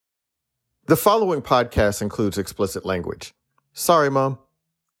The following podcast includes explicit language. Sorry, Mom.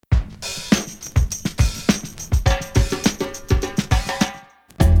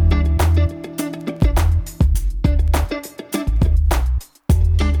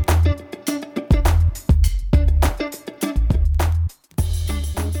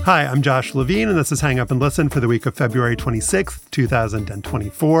 Hi, I'm Josh Levine, and this is Hang Up and Listen for the week of February 26th,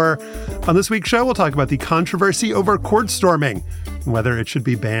 2024. On this week's show, we'll talk about the controversy over court storming and whether it should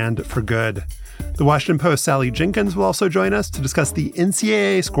be banned for good. The Washington Post's Sally Jenkins will also join us to discuss the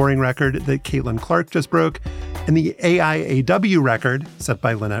NCAA scoring record that Caitlin Clark just broke and the AIAW record set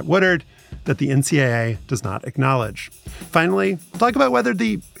by Lynette Woodard that the NCAA does not acknowledge. Finally, we'll talk about whether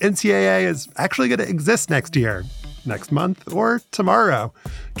the NCAA is actually going to exist next year, next month, or tomorrow,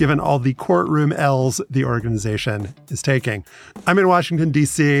 given all the courtroom L's the organization is taking. I'm in Washington,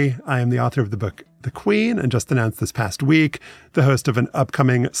 D.C. I am the author of the book The Queen, and just announced this past week, the host of an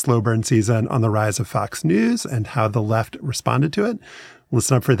upcoming slow burn season on the rise of Fox News and how the left responded to it.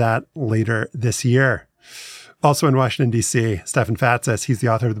 Listen up for that later this year. Also in Washington, D.C., Stefan Fatsis. He's the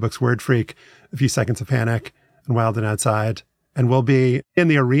author of the books Word Freak, A Few Seconds of Panic, and Wild and Outside, and will be in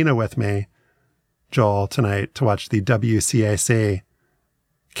the arena with me, Joel, tonight to watch the WCAC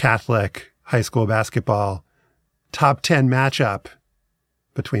Catholic high school basketball top 10 matchup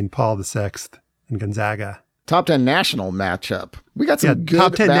between Paul VI and Gonzaga. Top 10 national matchup. We got some good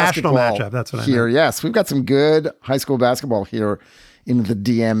top 10 national matchup. That's what here. I meant. Yes, we've got some good high school basketball here in the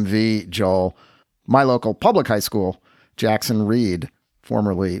DMV, Joel. My local public high school, Jackson Reed,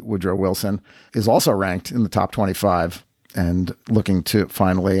 formerly Woodrow Wilson, is also ranked in the top 25. And looking to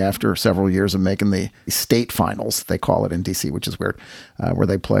finally, after several years of making the state finals, they call it in D.C., which is weird, where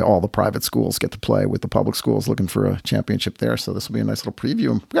they play all the private schools, get to play with the public schools, looking for a championship there. So this will be a nice little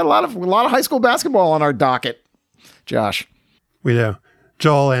preview. We got a lot of high school basketball on our docket, Josh. We do.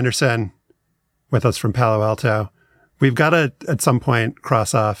 Joel Anderson with us from Palo Alto. We've got to, at some point,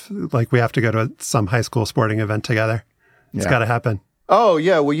 cross off, like we have to go to some high school sporting event together. It's got to happen. Oh,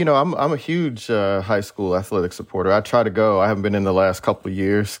 yeah. Well, you know, I'm a huge high school athletic supporter. I try to go. I haven't been in the last couple of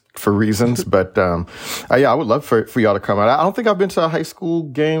years for reasons, but I would love for y'all to come out. I don't think I've been to a high school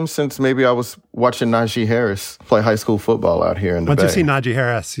game since maybe I was watching Najee Harris play high school football out here in the Bay. Once you see Najee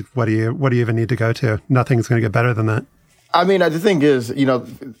Harris, what do you even need to go to? Nothing's going to get better than that. I mean, the thing is, you know,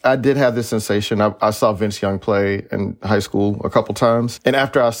 I did have this sensation. I saw Vince Young play in high school a couple times. And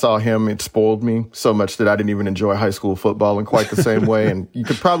after I saw him, it spoiled me so much that I didn't even enjoy high school football in quite the same way. And you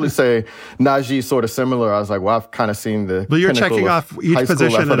could probably say Najee's sort of similar. I was like, well, I've kind of seen the But you're checking off each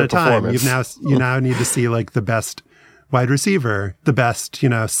position at a time. You now need to see like the best wide receiver, the best,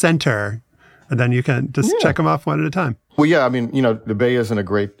 center. And then you can just check them off one at a time. Well, yeah, I mean, the Bay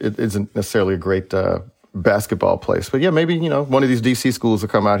isn't necessarily a great basketball place. But yeah, maybe, one of these DC schools will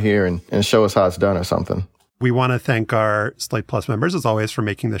come out here and show us how it's done or something. We want to thank our Slate Plus members, as always, for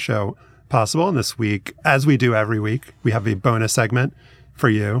making the show possible. And this week, as we do every week, we have a bonus segment for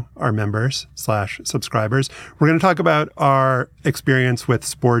you, our members / subscribers. We're going to talk about our experience with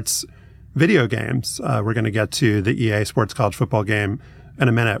sports video games. We're going to get to the EA Sports College Football game in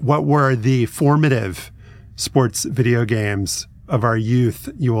a minute. What were the formative sports video games of our youth?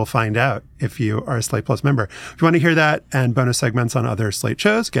 You will find out if you are a Slate Plus member. If you want to hear that and bonus segments on other Slate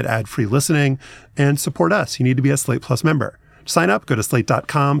shows, get ad-free listening, and support us, you need to be a Slate Plus member. To sign up, go to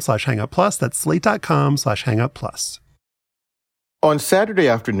slate.com/hangupplus. That's slate.com/hangupplus. On Saturday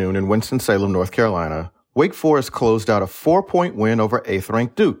afternoon in Winston-Salem, North Carolina, Wake Forest closed out a 4-point win over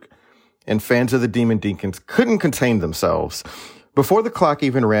 8th-ranked Duke, and fans of the Demon Deacons couldn't contain themselves. Before the clock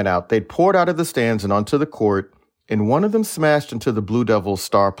even ran out, they'd poured out of the stands and onto the court, and one of them smashed into the Blue Devils'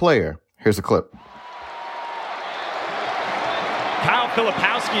 star player. Here's a clip. Kyle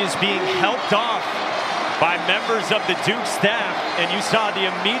Filipowski is being helped off by members of the Duke staff, and you saw the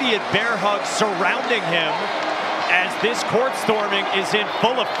immediate bear hug surrounding him as this court storming is in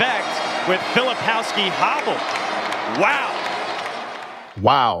full effect with Filipowski hobbled.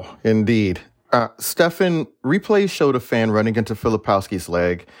 Wow, indeed. Stefan, replays showed a fan running into Filipowski's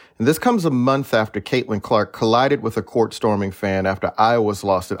leg, and this comes a month after Caitlin Clark collided with a court-storming fan after Iowa's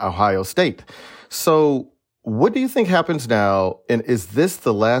lost at Ohio State. So what do you think happens now, and is this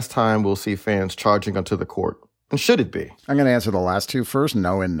the last time we'll see fans charging onto the court? And should it be? I'm going to answer the last two first.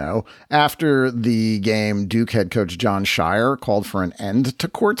 No and no. After the game, Duke head coach John Shire called for an end to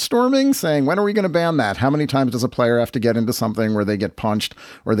court storming, saying, when are we going to ban that? How many times does a player have to get into something where they get punched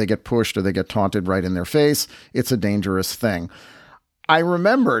or they get pushed or they get taunted right in their face? It's a dangerous thing. I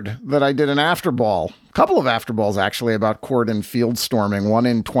remembered that I did a couple of afterballs actually, about court and field storming. One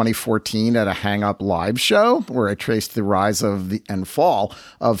in 2014 at a Hang Up Live show, where I traced the rise and fall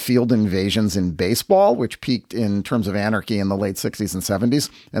of field invasions in baseball, which peaked in terms of anarchy in the late 60s and 70s,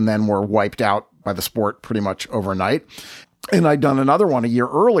 and then were wiped out by the sport pretty much overnight. And I'd done another one a year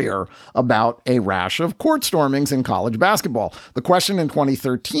earlier about a rash of court stormings in college basketball. The question in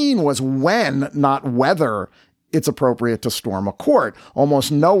 2013 was when, not whether, it's appropriate to storm a court.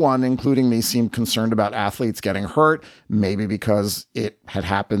 Almost no one, including me, seemed concerned about athletes getting hurt, maybe because it had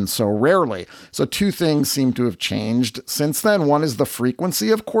happened so rarely. So two things seem to have changed since then. One is the frequency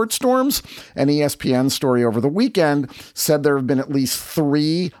of court storms. An ESPN story over the weekend said there have been at least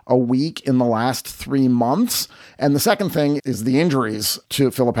 3 a week in the last 3 months. And the second thing is the injuries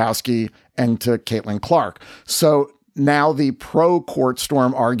to Filipowski and to Caitlin Clark. So now the pro-court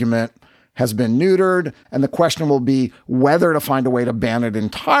storm argument has been neutered, and the question will be whether to find a way to ban it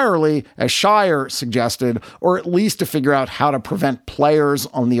entirely, as Shire suggested, or at least to figure out how to prevent players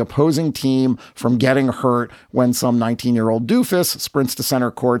on the opposing team from getting hurt when some 19-year-old doofus sprints to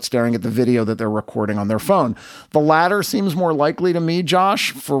center court staring at the video that they're recording on their phone. The latter seems more likely to me,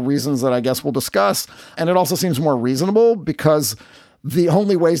 Josh, for reasons that I guess we'll discuss, and it also seems more reasonable because the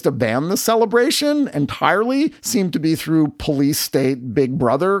only ways to ban the celebration entirely seem to be through police state Big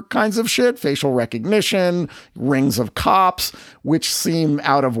Brother kinds of shit, facial recognition, rings of cops, which seem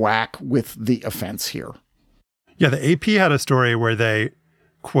out of whack with the offense here. Yeah, the AP had a story where they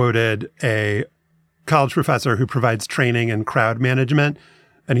quoted a college professor who provides training in crowd management,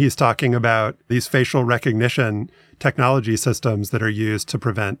 and he's talking about these facial recognition technology systems that are used to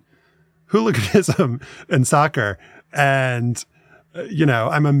prevent hooliganism in soccer. And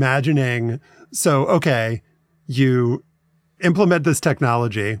I'm imagining, okay, you implement this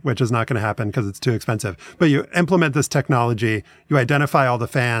technology, which is not going to happen because it's too expensive, but you implement this technology, you identify all the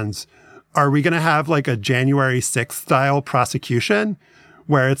fans. Are we going to have like a January 6th style prosecution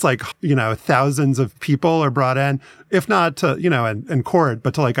where it's like, thousands of people are brought in, if not to, in court,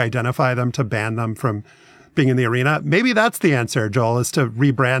 but to like identify them, to ban them from being in the arena? Maybe that's the answer, Joel, is to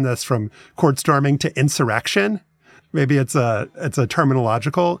rebrand this from court storming to insurrection. Maybe it's a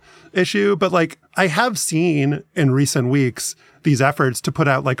terminological issue, but like I have seen in recent weeks these efforts to put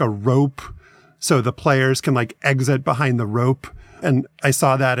out like a rope so the players can like exit behind the rope. And I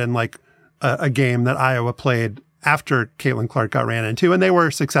saw that in like a game that Iowa played after Caitlin Clark got ran into, and they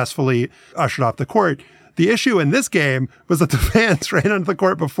were successfully ushered off the court. The issue in this game was that the fans ran onto the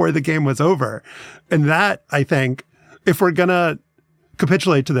court before the game was over. And that, I think, if we're going to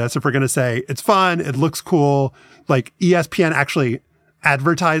capitulate to this, if we're going to say it's fun, it looks cool, like ESPN actually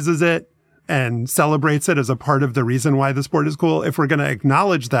advertises it and celebrates it as a part of the reason why the sport is cool, if we're going to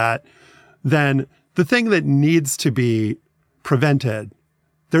acknowledge that, then the thing that needs to be prevented,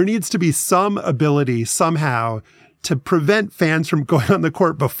 there needs to be some ability somehow to prevent fans from going on the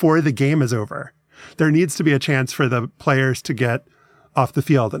court before the game is over. There needs to be a chance for the players to get off the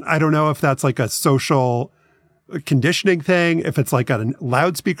field. And I don't know if that's like a social conditioning thing, if it's like a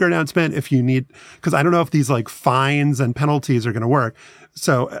loudspeaker announcement, if you need, because I don't know if these like fines and penalties are going to work.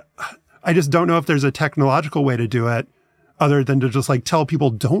 So I just don't know if there's a technological way to do it other than to just like tell people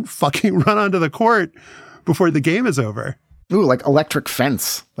don't fucking run onto the court before the game is over. Ooh, like electric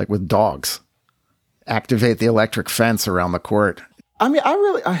fence, like with dogs. Activate the electric fence around the court. I mean, I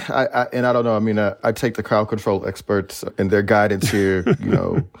don't know. I mean, I take the crowd control experts and their guidance here, with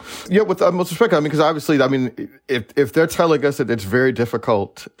the utmost respect. I mean, because obviously, if they're telling us that it's very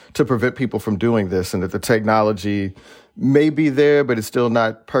difficult to prevent people from doing this and that the technology may be there, but it's still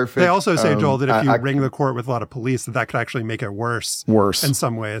not perfect. They also say, Joel, that if you ring the court with a lot of police, that could actually make it worse in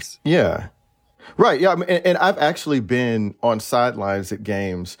some ways. Yeah. Right. Yeah. I mean, and I've actually been on sidelines at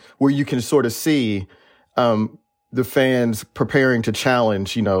games where you can sort of see, the fans preparing to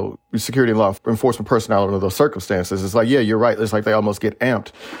challenge, security and law enforcement personnel under those circumstances. It's like, yeah, you're right. It's like they almost get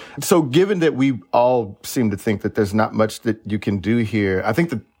amped. So given that we all seem to think that there's not much that you can do here, I think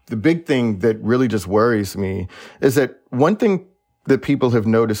the big thing that really just worries me is that one thing that people have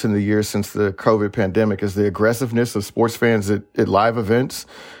noticed in the years since the COVID pandemic is the aggressiveness of sports fans at live events.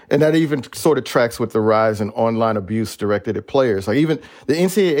 And that even sort of tracks with the rise in online abuse directed at players. Like even the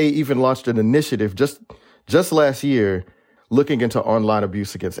NCAA even launched an initiative just last year looking into online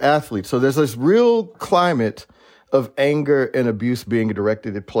abuse against athletes. So there's this real climate of anger and abuse being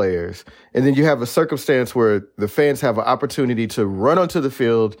directed at players. And then you have a circumstance where the fans have an opportunity to run onto the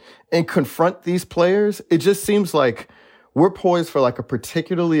field and confront these players. It just seems like we're poised for like a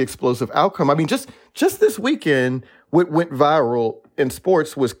particularly explosive outcome. I mean, just this weekend, what went viral in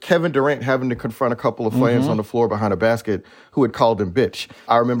sports was Kevin Durant having to confront a couple of fans on the floor behind a basket who had called him bitch.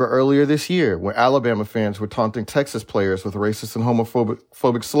 I remember earlier this year when Alabama fans were taunting Texas players with racist and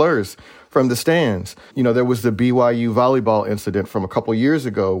homophobic slurs from the stands. You know, there was the BYU volleyball incident from a couple years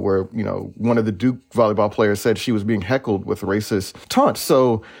ago where, you know, one of the Duke volleyball players said she was being heckled with racist taunts.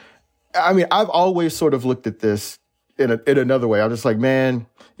 So, I mean, I've always sort of looked at this in another way. I'm just like, man,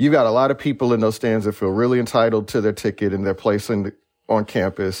 you got a lot of people in those stands that feel really entitled to their ticket and their place on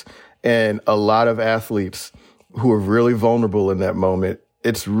campus, and a lot of athletes who are really vulnerable in that moment.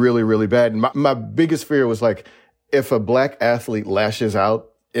 It's really, really bad. And my biggest fear was like, if a black athlete lashes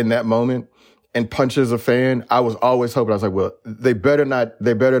out in that moment and punches a fan, I was always hoping, I was like, well, they better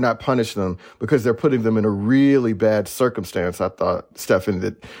not punish them because they're putting them in a really bad circumstance. I thought, Stefan,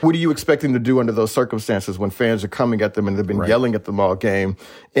 that what are you expecting to do under those circumstances when fans are coming at them and they've been yelling at them all game?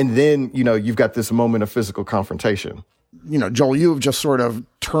 And then, you know, you've got this moment of physical confrontation. You know, Joel, you've just sort of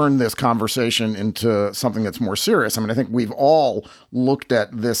turned this conversation into something that's more serious. I mean, I think we've all looked at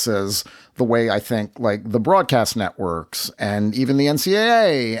this as the way I think like the broadcast networks and even the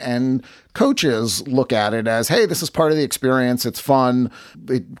NCAA and coaches look at it as, hey, this is part of the experience. It's fun.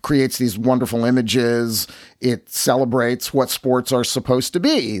 It creates these wonderful images. It celebrates what sports are supposed to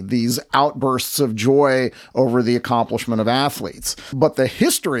be, these outbursts of joy over the accomplishment of athletes. But the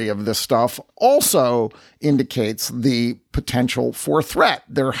history of this stuff also indicates the potential for threat.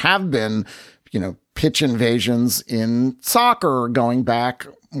 There have been, you know, pitch invasions in soccer going back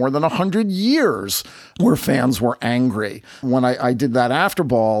more than 100 years where fans were angry. When I did that after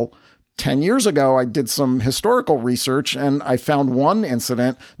ball 10 years ago, I did some historical research and I found one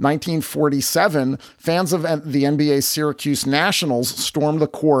incident, 1947, fans of the NBA Syracuse Nationals stormed the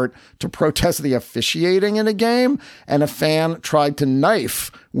court to protest the officiating in a game, and a fan tried to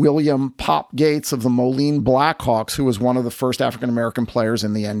knife William Pop Gates of the Moline Blackhawks, who was one of the first African-American players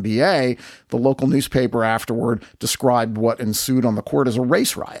in the NBA. The local newspaper afterward described what ensued on the court as a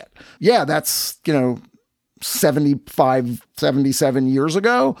race riot. Yeah, that's, you know, 75, 77 years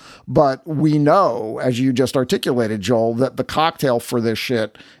ago. But we know, as you just articulated, Joel, that the cocktail for this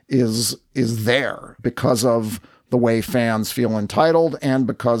shit is there because of the way fans feel entitled and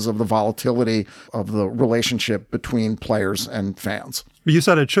because of the volatility of the relationship between players and fans. You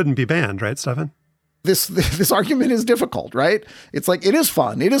said it shouldn't be banned, right, Stefan? This argument is difficult, right? It's like, it is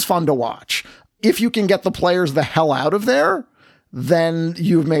fun. It is fun to watch. If you can get the players the hell out of there, then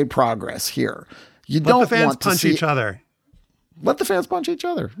you've made progress here. Let the fans punch each other. Let the fans punch each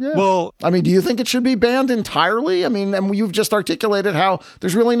other. Yeah. Well, I mean, do you think it should be banned entirely? I mean, and you've just articulated how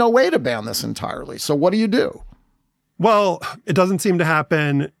there's really no way to ban this entirely. So what do you do? Well, it doesn't seem to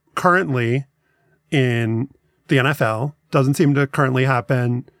happen currently in the NFL. Doesn't seem to currently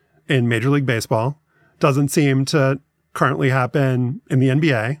happen in Major League Baseball. Doesn't seem to currently happen in the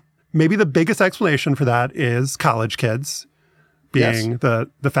NBA. Maybe the biggest explanation for that is college kids being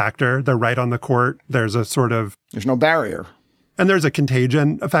the factor. They're right on the court. There's a sort of... There's no barrier. And there's a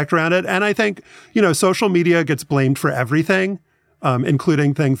contagion effect around it. And I think, you know, social media gets blamed for everything,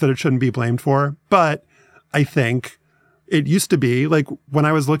 including things that it shouldn't be blamed for. But I think it used to be, like, when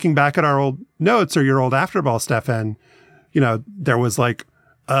I was looking back at our old notes or your old Afterball, Stefan, you know, there was like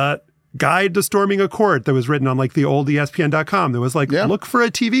a guide to storming a court that was written on like the old ESPN.com. There was like, look for a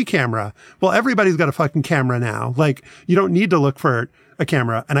TV camera. Well, everybody's got a fucking camera now. Like, you don't need to look for a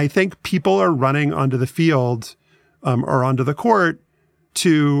camera. And I think people are running onto the field or onto the court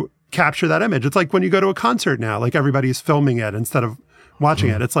to capture that image. It's like when you go to a concert now, like everybody's filming it instead of watching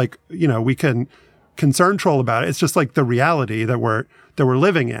it. It's like, you know, we can concern troll about it. It's just like the reality that we're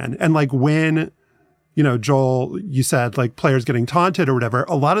living in. And like when, you know, Joel, you said like players getting taunted or whatever,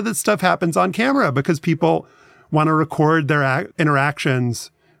 a lot of this stuff happens on camera because people want to record their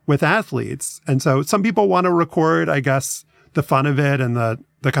interactions with athletes. And so some people want to record, I guess, the fun of it and the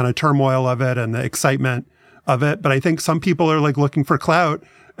kind of turmoil of it and the excitement of it. But I think some people are like looking for clout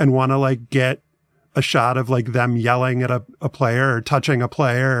and want to like get a shot of like them yelling at a player or touching a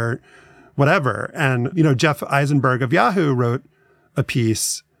player or whatever. And, you know, Jeff Eisenberg of Yahoo wrote a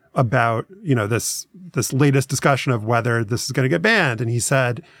piece about, you know, this latest discussion of whether this is going to get banned. And he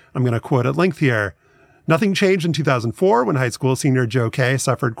said, I'm going to quote at length here, "Nothing changed in 2004 when high school senior Joe Kay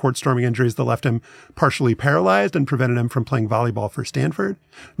suffered court storming injuries that left him partially paralyzed and prevented him from playing volleyball for Stanford.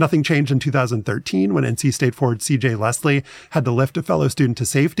 Nothing changed in 2013 when NC State forward CJ Leslie had to lift a fellow student to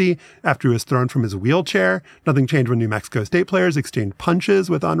safety after he was thrown from his wheelchair. Nothing changed when New Mexico State players exchanged punches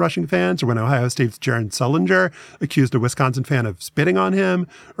with onrushing fans, or when Ohio State's Jaron Sullinger accused a Wisconsin fan of spitting on him,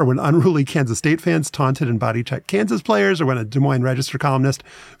 or when unruly Kansas State fans taunted and body-checked Kansas players, or when a Des Moines Register columnist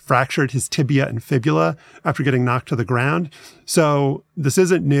fractured his tibia and fibula Iowa after getting knocked to the ground. So this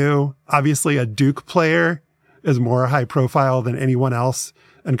isn't new. Obviously, a Duke player is more high profile than anyone else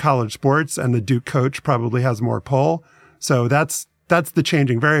in college sports, and the Duke coach probably has more pull. So that's the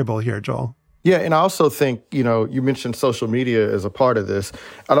changing variable here, Joel. Yeah, and I also think, you mentioned social media as a part of this.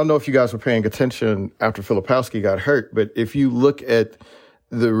 I don't know if you guys were paying attention after Filipowski got hurt, but if you look at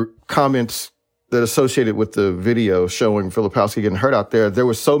the comments that associated with the video showing Filipowski getting hurt out there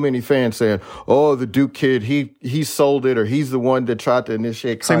were so many fans saying, oh, the Duke kid, he sold it, or he's the one that tried to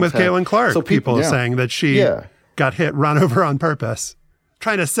initiate contact. Same with Caitlin Clark. So people are saying that she got run over on purpose,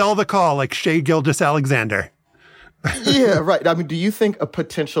 trying to sell the call like Shai Gilgeous-Alexander. Yeah, right. I mean, do you think a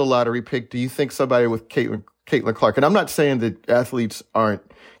potential lottery pick, do you think somebody with Caitlin Clark, and I'm not saying that athletes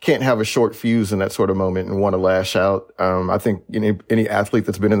can't have a short fuse in that sort of moment and want to lash out. I think any athlete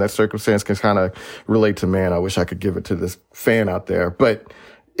that's been in that circumstance can kind of relate to, man, I wish I could give it to this fan out there. But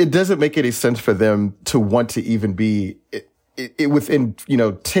it doesn't make any sense for them to want to even be within,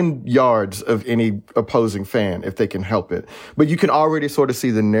 10 yards of any opposing fan if they can help it. But you can already sort of see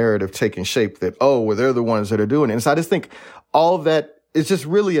the narrative taking shape that, they're the ones that are doing it. And so I just think all of that is just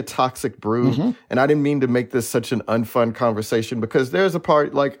really a toxic brew. Mm-hmm. And I didn't mean to make this such an unfun conversation, because there's a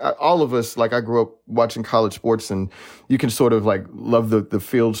part, like all of us, like I grew up watching college sports, and you can sort of like love the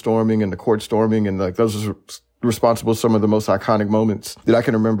field storming and the court storming, and like those are responsible for some of the most iconic moments that I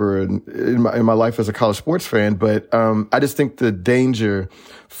can remember in my life as a college sports fan. But I just think the danger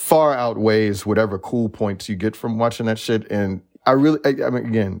far outweighs whatever cool points you get from watching that shit. And I mean,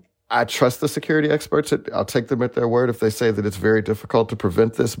 again, I trust the security experts. I'll take them at their word if they say that it's very difficult to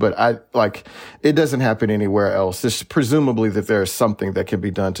prevent this, but it doesn't happen anywhere else. It's presumably that there is something that can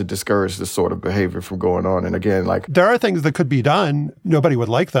be done to discourage this sort of behavior from going on. And again, there are things that could be done. Nobody would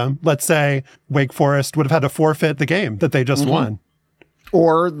like them. Let's say Wake Forest would have had to forfeit the game that they just won.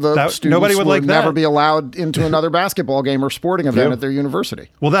 Or the students would never be allowed into another basketball game or sporting event at their university.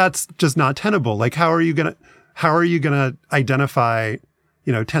 Well, that's just not tenable. Like, how are you gonna identify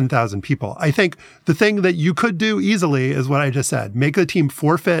 10,000 people? I think the thing that you could do easily is what I just said. Make the team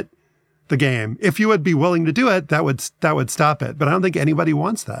forfeit the game. If you would be willing to do it, that would stop it. But I don't think anybody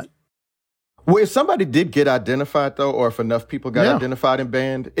wants that. Well, if somebody did get identified, though, or if enough people got identified and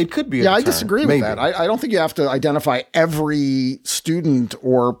banned, it could be a deterrent. I disagree with that. I don't think you have to identify every student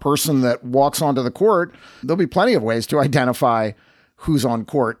or person that walks onto the court. There'll be plenty of ways to identify who's on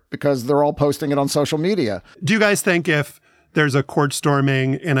court, because they're all posting it on social media. Do you guys think if there's a court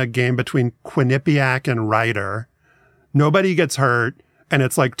storming in a game between Quinnipiac and Rider, nobody gets hurt, and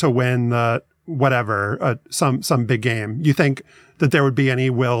it's like to win the whatever, some big game, you think that there would be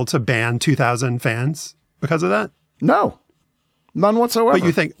any will to ban 2,000 fans because of that? No, none whatsoever. But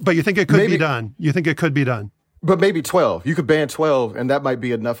you think it could be done? You think it could be done? But maybe 12. You could ban 12, and that might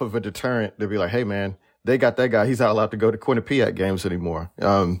be enough of a deterrent to be like, hey, man, they got that guy. He's not allowed to go to Quinnipiac games anymore.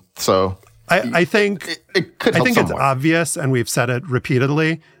 So I think it's obvious, and we've said it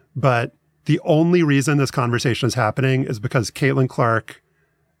repeatedly, but the only reason this conversation is happening is because Caitlin Clark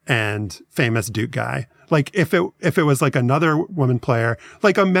and famous Duke guy. Like if it was like another woman player,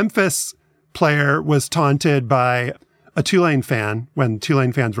 like a Memphis player was taunted by a Tulane fan when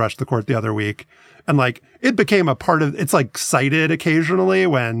Tulane fans rushed the court the other week, and like it became a part of, it's like cited occasionally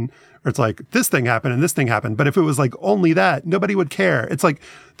when it's like this thing happened and this thing happened. But if it was like only that, nobody would care. It's like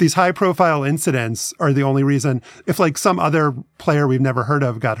these high profile incidents are the only reason. If like some other player we've never heard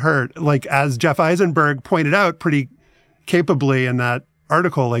of got hurt, like as Jeff Eisenberg pointed out pretty capably in that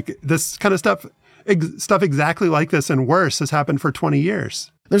article, like this kind of stuff exactly like this and worse has happened for 20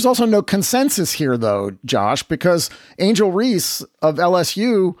 years. There's also no consensus here, though, Josh, because Angel Reese of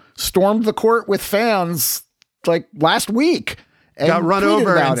LSU stormed the court with fans like last week. And got run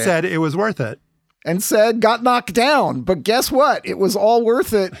over and said it was worth it. And said got knocked down. But guess what? It was all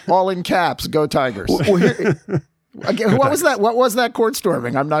worth it, all in caps. Go Tigers. Again, what was that? What was that court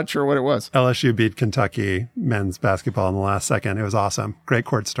storming? I'm not sure what it was. LSU beat Kentucky men's basketball in the last second. It was awesome. Great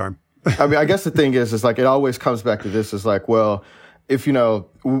court storm. I mean, I guess the thing is like it always comes back to this. Is like, well, if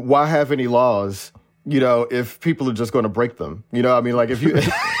why have any laws? If people are just going to break them. I mean, like if you.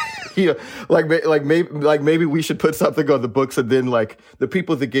 Maybe we should put something on the books, and then like the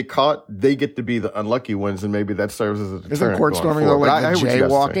people that get caught, they get to be the unlucky ones, and maybe that serves as a deterrent. Isn't court storming though like the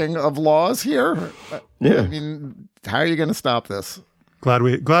jaywalking of laws here? Yeah. I mean, how are you going to stop this? Glad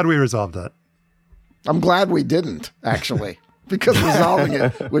we resolved that. I'm glad we didn't, actually, because resolving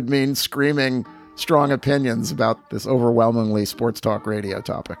it would mean screaming strong opinions about this overwhelmingly sports talk radio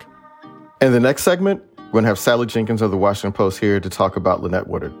topic. In the next segment, we're going to have Sally Jenkins of the Washington Post here to talk about Lynette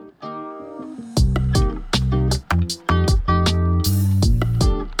Woodard.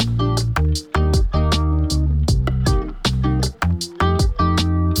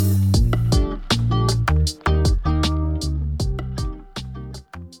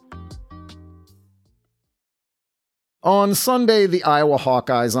 On Sunday, the Iowa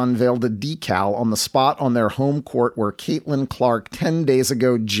Hawkeyes unveiled a decal on the spot on their home court where Caitlin Clark 10 days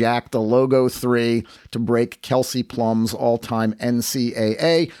ago jacked a logo three to break Kelsey Plum's all-time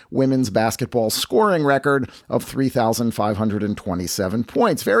NCAA women's basketball scoring record of 3,527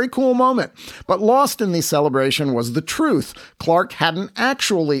 points. Very cool moment. But lost in the celebration was the truth. Clark hadn't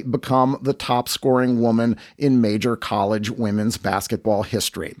actually become the top-scoring woman in major college women's basketball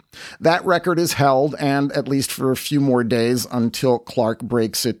history. That record is held, and at least for a few more days until Clark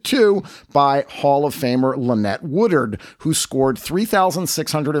breaks it too, by Hall of Famer Lynette Woodard, who scored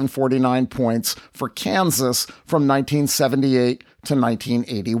 3,649 points for Kansas from 1978 to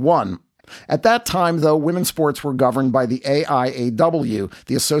 1981. At that time, though, women's sports were governed by the AIAW,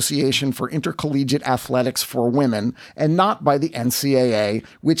 the Association for Intercollegiate Athletics for Women, and not by the NCAA,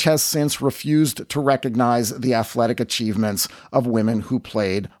 which has since refused to recognize the athletic achievements of women who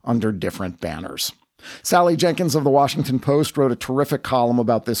played under different banners. Sally Jenkins of the Washington Post wrote a terrific column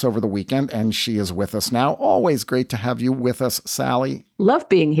about this over the weekend, and she is with us now. Always great to have you with us, Sally. Love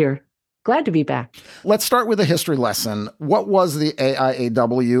being here. Glad to be back. Let's start with a history lesson. What was the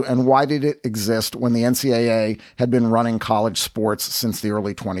AIAW and why did it exist when the NCAA had been running college sports since the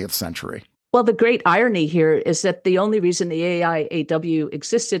early 20th century? Well, the great irony here is that the only reason the AIAW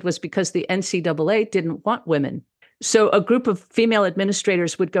existed was because the NCAA didn't want women. So a group of female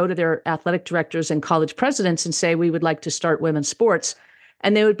administrators would go to their athletic directors and college presidents and say, we would like to start women's sports.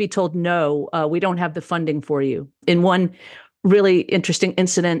 And they would be told, no, we don't have the funding for you. In one really interesting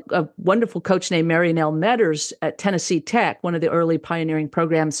incident, a wonderful coach named Mary Nell Metters at Tennessee Tech, one of the early pioneering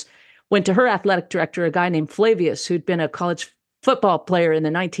programs, went to her athletic director, a guy named Flavius, who'd been a college football player in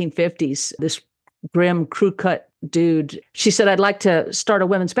the 1950s, this grim, crew-cut dude. She said, I'd like to start a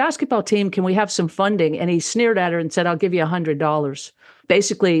women's basketball team. Can we have some funding? And he sneered at her and said, I'll give you $100.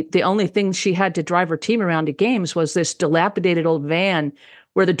 Basically, the only thing she had to drive her team around to games was this dilapidated old van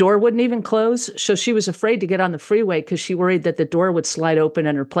where the door wouldn't even close. So she was afraid to get on the freeway because she worried that the door would slide open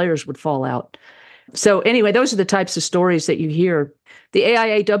and her players would fall out. So anyway, those are the types of stories that you hear. The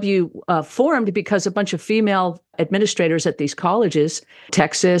AIAW formed because a bunch of female administrators at these colleges,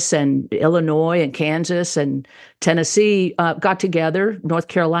 Texas and Illinois and Kansas and Tennessee, got together, North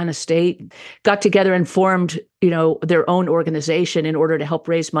Carolina State, got together and formed, their own organization in order to help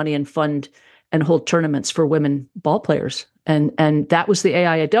raise money and fund and hold tournaments for women ball players. And that was the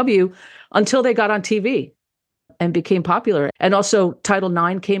AIAW until they got on TV and became popular. And also Title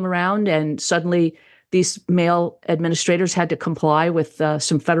IX came around, and suddenly these male administrators had to comply with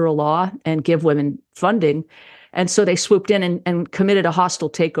some federal law and give women funding. And so they swooped in and committed a hostile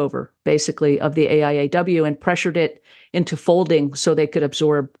takeover, basically, of the AIAW and pressured it into folding so they could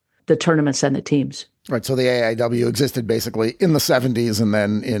absorb the tournaments and the teams. Right. So the AIAW existed basically in the 70s, and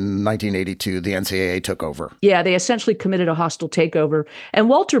then in 1982, the NCAA took over. Yeah, they essentially committed a hostile takeover. And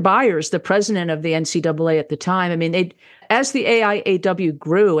Walter Byers, the president of the NCAA at the time, as the AIAW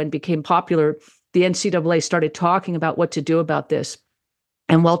grew and became popular, the NCAA started talking about what to do about this.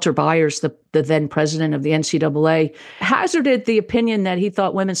 And Walter Byers, the then president of the NCAA, hazarded the opinion that he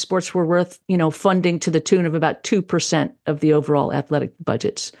thought women's sports were worth, funding to the tune of about 2% of the overall athletic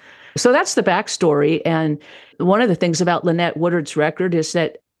budgets. So that's the backstory. And one of the things about Lynette Woodard's record is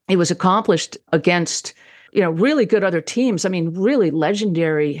that it was accomplished against, really good other teams. Really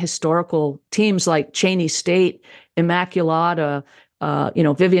legendary historical teams like Cheyney State, Immaculata.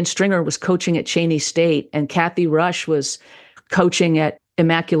 Vivian Stringer was coaching at Cheyney State, and Kathy Rush was coaching at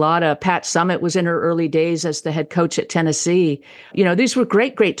Immaculata. Pat Summitt was in her early days as the head coach at Tennessee. These were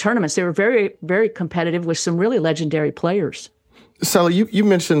great tournaments. They were very, very competitive with some really legendary players. Sally, you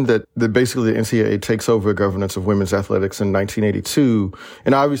mentioned that basically the NCAA takes over governance of women's athletics in 1982.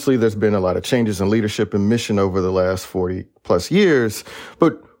 And obviously there's been a lot of changes in leadership and mission over the last 40 plus years.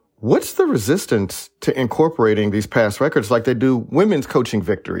 But what's the resistance to incorporating these past records like they do women's coaching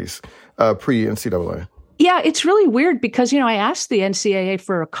victories pre-NCAA? Yeah, it's really weird because, I asked the NCAA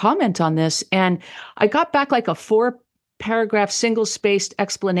for a comment on this, and I got back like a 4-paragraph single-spaced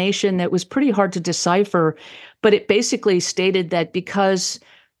explanation that was pretty hard to decipher. But it basically stated that because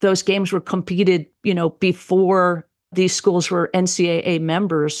those games were competed, before these schools were NCAA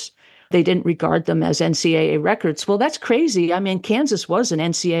members, they didn't regard them as NCAA records. Well, that's crazy. Kansas was an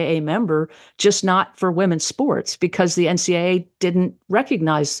NCAA member, just not for women's sports because the NCAA didn't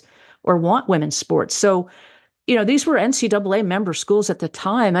recognize or want women's sports. So, these were NCAA member schools at the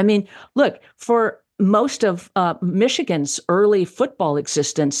time. Look, for most of Michigan's early football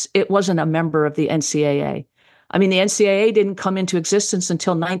existence, it wasn't a member of the NCAA. The NCAA didn't come into existence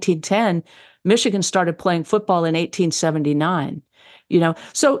until 1910. Michigan started playing football in 1879.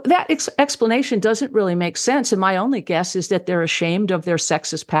 So that explanation doesn't really make sense. And my only guess is that they're ashamed of their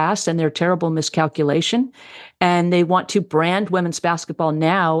sexist past and their terrible miscalculation. And they want to brand women's basketball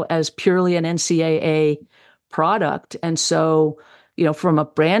now as purely an NCAA product. And so, from a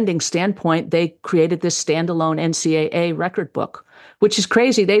branding standpoint, they created this standalone NCAA record book, which is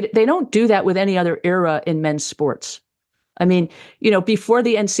crazy. They don't do that with any other era in men's sports. I mean, before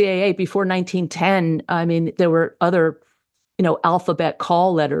the NCAA, before 1910, there were other, alphabet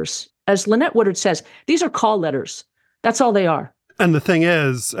call letters. As Lynette Woodard says, these are call letters. That's all they are. And the thing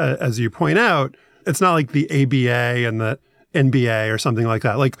is, as you point out, it's not like the ABA and the NBA or something like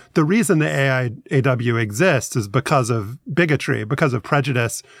that. Like, the reason the AIAW exists is because of bigotry, because of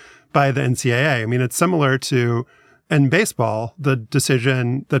prejudice by the NCAA. I mean, it's similar to, in baseball, the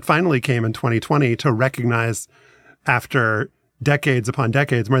decision that finally came in 2020 to recognize, after decades upon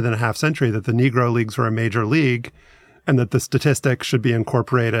decades, more than a half century, that the Negro Leagues were a major league and that the statistics should be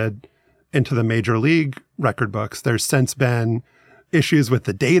incorporated into the major league record books. There's since been issues with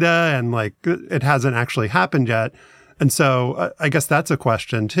the data, and it hasn't actually happened yet. And so I guess that's a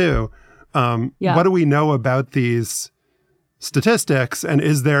question too. What do we know about these statistics? And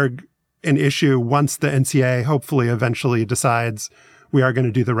is there an issue once the NCAA hopefully eventually decides we are going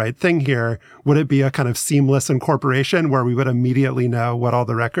to do the right thing here? Would it be a kind of seamless incorporation where we would immediately know what all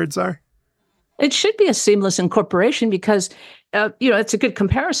the records are? It should be a seamless incorporation because, it's a good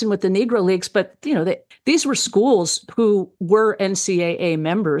comparison with the Negro Leagues, but, these were schools who were NCAA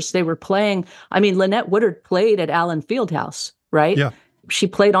members. They were playing. Lynette Woodard played at Allen Fieldhouse, right? Yeah. She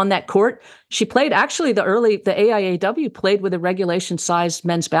played on that court. She played, actually, the AIAW played with a regulation-sized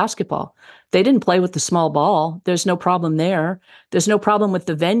men's basketball. They didn't play with the small ball. There's no problem there. There's no problem with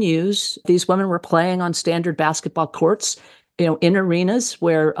the venues. These women were playing on standard basketball courts, in arenas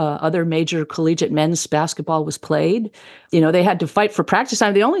where other major collegiate men's basketball was played. They had to fight for practice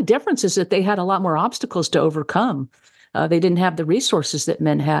time. The only difference is that they had a lot more obstacles to overcome. They didn't have the resources that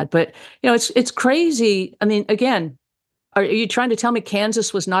men had. But, it's crazy. Again, are you trying to tell me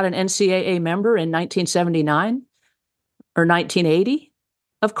Kansas was not an NCAA member in 1979 or 1980?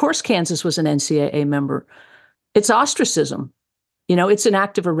 Of course Kansas was an NCAA member. It's ostracism. It's an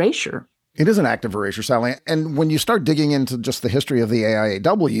act of erasure. It is an act of erasure, Sally. And when you start digging into just the history of the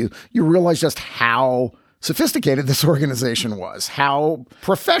AIAW, you realize just how sophisticated this organization was, how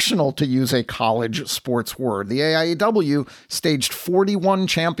professional, to use a college sports word. The AIAW staged 41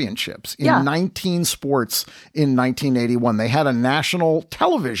 championships in 19 sports in 1981. They had a national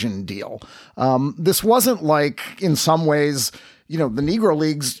television deal. This wasn't like, in some ways, the Negro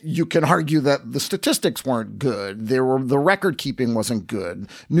Leagues, you can argue that the statistics weren't good. The record keeping wasn't good.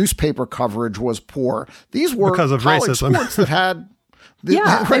 Newspaper coverage was poor. These were because of college racism. Sports that had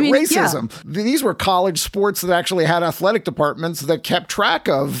racism. Yeah. These were college sports that actually had athletic departments that kept track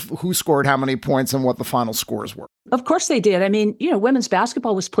of who scored how many points and what the final scores were. Of course they did. Women's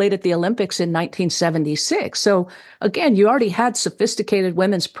basketball was played at the Olympics in 1976. So again, you already had sophisticated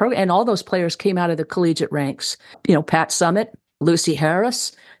women's and all those players came out of the collegiate ranks. Pat Summitt, Lucy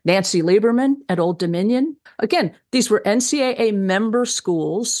Harris, Nancy Lieberman at Old Dominion. Again, these were NCAA member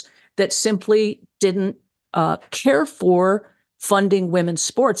schools that simply didn't care for funding women's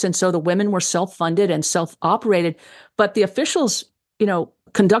sports. And so the women were self-funded and self-operated. But the officials,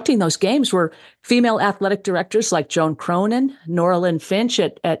 conducting those games were female athletic directors like Joan Cronin, Nora Lynn Finch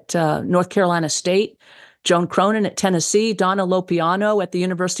at North Carolina State, Joan Cronin at Tennessee, Donna Lopiano at the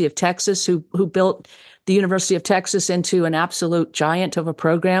University of Texas, who built the University of Texas into an absolute giant of a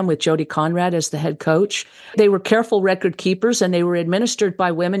program with Jody Conrad as the head coach. They were careful record keepers, and they were administered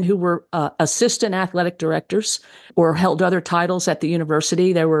by women who were assistant athletic directors or held other titles at the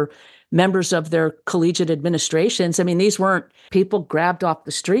university. They were members of their collegiate administrations. These weren't people grabbed off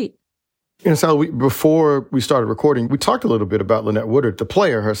the street. Sal, before we started recording, we talked a little bit about Lynette Woodard, the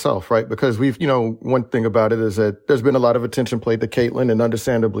player herself, right? Because one thing about it is that there's been a lot of attention played to Caitlin, and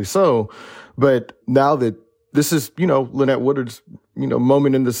understandably so. But now that this is, Lynette Woodard's,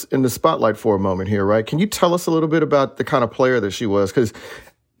 moment in the spotlight for a moment here, right? Can you tell us a little bit about the kind of player that she was? Because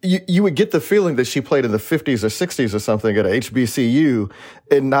you would get the feeling that she played in the 50s or 60s or something at HBCU,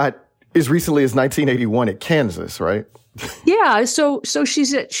 and not as recently as 1981 at Kansas, right? Yeah. So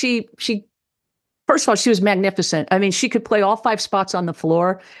she first of all, she was magnificent. She could play all 5 spots on the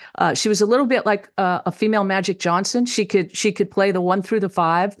floor. She was a little bit like a female Magic Johnson. She could play the 1 through the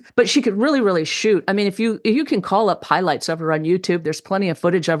 5, but she could really, really shoot. If you can call up highlights of her on YouTube, there's plenty of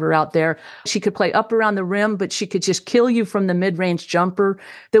footage of her out there. She could play up around the rim, but she could just kill you from the mid-range jumper.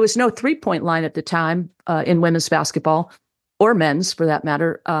 There was no 3-point line at the time in women's basketball, or men's for that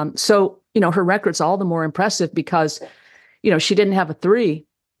matter. So her record's all the more impressive because she didn't have a three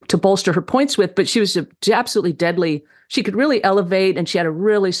to bolster her points with, but she was absolutely deadly. She could really elevate, and she had a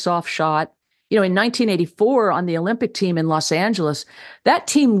really soft shot. In 1984 on the Olympic team in Los Angeles, that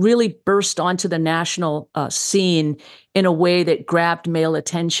team really burst onto the national scene in a way that grabbed male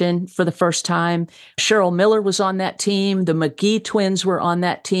attention for the first time. Cheryl Miller was on that team. The McGee twins were on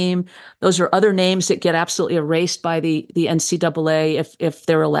that team. Those are other names that get absolutely erased by the NCAA if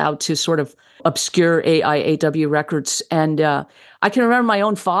they're allowed to sort of obscure AIAW records. And I can remember my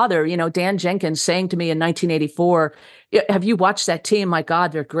own father, Dan Jenkins, saying to me in 1984, have you watched that team? My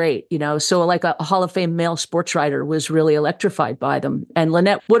God, they're great. So like a Hall of Fame male sports writer was really electrified by them. And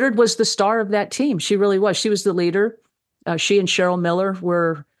Lynette Woodard was the star of that team. She really was. She was the leader. She and Cheryl Miller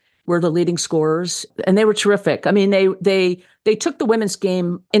were the leading scorers, and they were terrific. I mean, they took the women's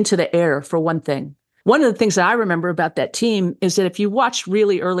game into the air, for one thing. One of the things that I remember about that team is that if you watched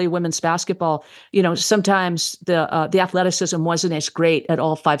really early women's basketball, sometimes the athleticism wasn't as great at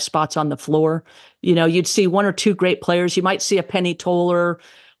all 5 spots on the floor. You'd see 1 or 2 great players. You might see a Penny Toller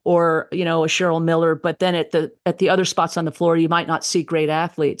or, a Cheryl Miller, but then at the other spots on the floor, you might not see great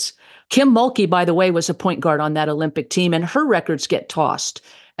athletes. Kim Mulkey, by the way, was a point guard on that Olympic team, and her records get tossed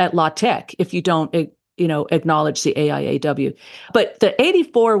at La Tech if you don't acknowledge the AIAW. But the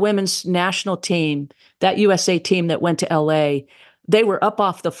 84 women's national team, that USA team that went to LA, they were up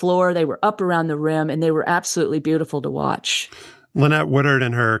off the floor, they were up around the rim, and they were absolutely beautiful to watch. Lynette Woodard,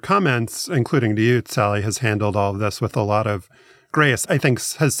 in her comments, including to you, Sally, has handled all of this with a lot of grace. I think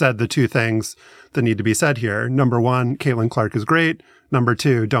has said the 2 things that need to be said here. Number 1, Caitlin Clark is great. Number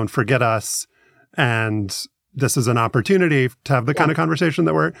 2, don't forget us. And this is an opportunity to have the kind of conversation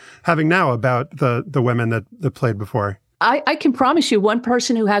that we're having now about the women that played before. I can promise you one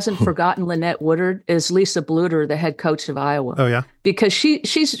person who hasn't forgotten Lynette Woodard is Lisa Bluter, the head coach of Iowa. Oh, yeah? Because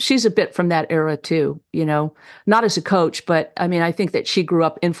she's a bit from that era, too, not as a coach, but I mean, I think that she grew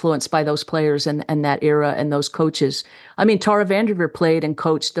up influenced by those players and that era and those coaches. I mean, Tara Vanderveer played and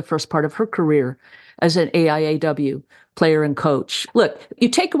coached the first part of her career as an AIAW player and coach. Look, you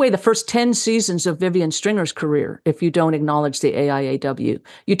take away the first 10 seasons of Vivian Stringer's career if you don't acknowledge the AIAW.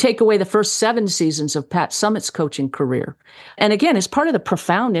 You take away the first 7 seasons of Pat Summitt's coaching career. And again, it's part of the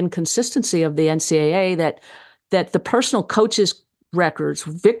profound inconsistency of the NCAA that the personal coaches' records,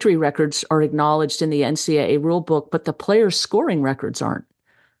 victory records, are acknowledged in the NCAA rulebook, but the players' scoring records aren't.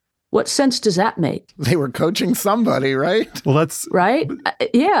 What sense does that make? They were coaching somebody, right? Well, let's... Right?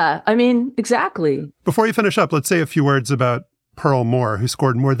 Yeah, I mean, exactly. Before you finish up, let's say a few words about Pearl Moore, who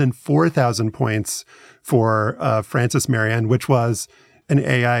scored more than 4,000 points for Francis Marion, which was an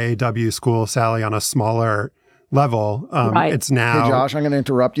AIAW school, Sally, on a smaller level. Right. It's now... Hey, Josh, I'm going to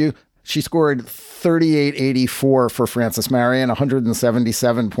interrupt you. She scored 3884 for Francis Marion,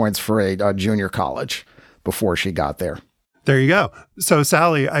 177 points for a junior college before she got there. There you go. So,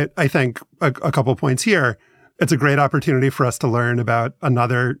 Sally, I think a couple points here. It's a great opportunity for us to learn about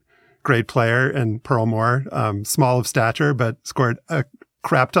another great player in Pearl Moore, small of stature, but scored a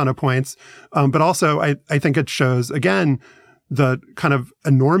crap ton of points. But also, I think it shows, again, the kind of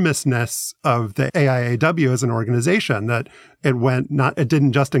enormousness of the AIAW as an organization, that it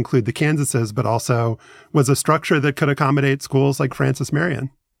didn't just include the Kansases, but also was a structure that could accommodate schools like Francis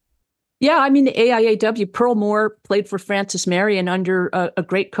Marion. Yeah, I mean, the AIAW, Pearl Moore played for Francis Marion under a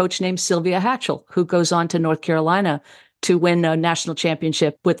great coach named Sylvia Hatchell, who goes on to North Carolina to win a national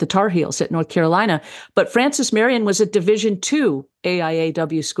championship with the Tar Heels at North Carolina. But Francis Marion was a Division II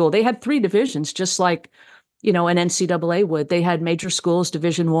AIAW school. They had 3 divisions, just like, an NCAA would. They had major schools,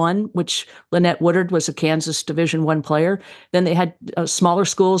 Division I, which Lynette Woodard was a Kansas Division I player. Then they had smaller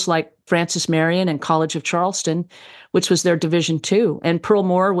schools like Francis Marion and College of Charleston, which was their Division II. And Pearl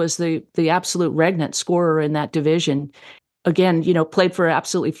Moore was the absolute regnant scorer in that division. Again, played for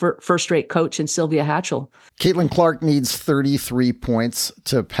absolutely first-rate coach in Sylvia Hatchell. Caitlin Clark needs 33 points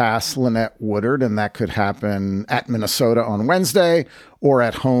to pass Lynette Woodard, and that could happen at Minnesota on Wednesday or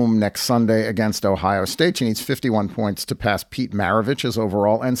at home next Sunday against Ohio State. She needs 51 points to pass Pete Maravich's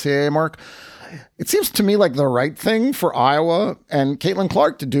overall NCAA mark. It seems to me like the right thing for Iowa and Caitlin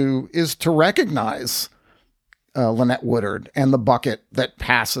Clark to do is to recognize Lynette Woodard and the bucket that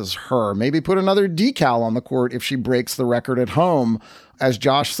passes her. Maybe put another decal on the court if she breaks the record at home. As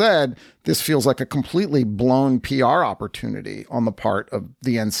Josh said, this feels like a completely blown PR opportunity on the part of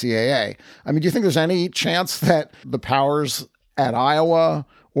the NCAA. I mean, do you think there's any chance that the powers at Iowa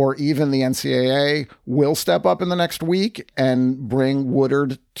or even the NCAA will step up in the next week and bring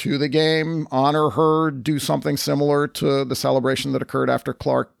Woodard to the game, honor her, do something similar to the celebration that occurred after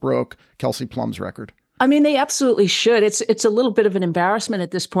Clark broke Kelsey Plum's record? I mean, they absolutely should. It's a little bit of an embarrassment at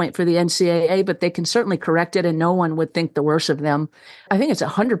this point for the NCAA, but they can certainly correct it and no one would think the worse of them. I think it's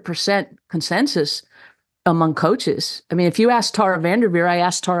 100% consensus among coaches. I mean, if you ask Tara Vanderveer, I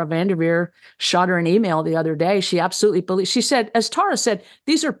asked Tara Vanderveer, shot her an email the other day. She absolutely believes, she said, as Tara said,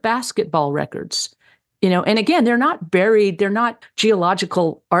 these are basketball records. And again, they're not buried. They're not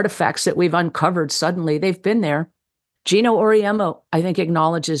geological artifacts that we've uncovered suddenly. They've been there. Gino Auriemma, I think,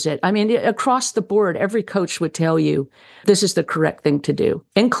 acknowledges it. I mean, across the board, every coach would tell you this is the correct thing to do,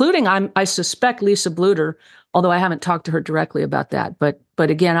 including, I suspect, Lisa Bluter, although I haven't talked to her directly about that. But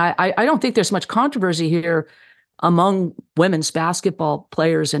again, I don't think there's much controversy here among women's basketball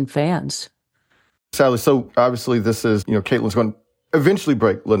players and fans. Sally, so obviously this is, Caitlin's going to eventually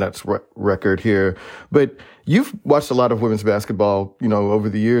break Lynette's record here. But you've watched a lot of women's basketball, over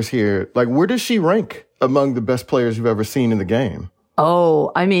the years here. Like, where does she rank among the best players you've ever seen in the game?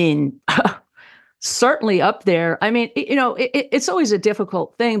 Oh, I mean, certainly up there. I mean, it's always a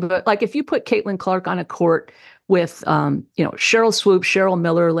difficult thing, but like if you put Caitlin Clark on a court with, Cheryl Swoop, Cheryl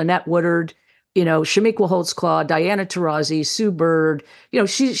Miller, Lynette Woodard, Shamiqua Holtzclaw, Diana Taurasi, Sue Bird,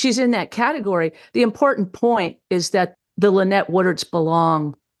 she's in that category. The important point is that the Lynette Woodards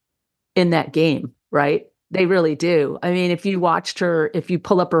belong in that game, right? They really do. I mean, if you watched her, if you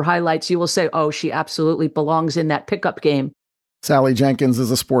pull up her highlights, you will say, oh, she absolutely belongs in that pickup game. Sally Jenkins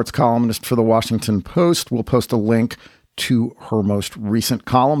is a sports columnist for the Washington Post. We'll post a link to her most recent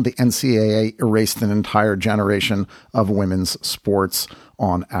column, The NCAA Erased an Entire Generation of Women's Sports,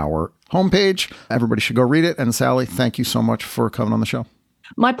 on our homepage. Everybody should go read it. And Sally, thank you so much for coming on the show.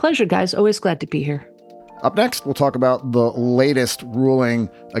 My pleasure, guys. Always glad to be here. Up next, we'll talk about the latest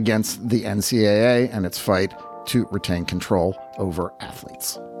ruling against the NCAA and its fight to retain control over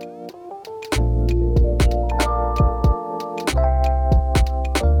athletes.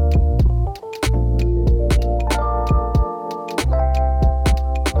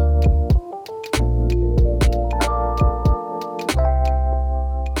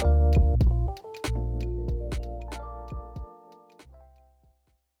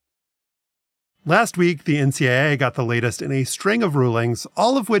 Last week, the NCAA got the latest in a string of rulings,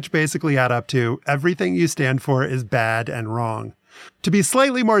 all of which basically add up to everything you stand for is bad and wrong. To be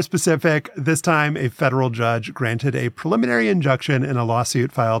slightly more specific, this time a federal judge granted a preliminary injunction in a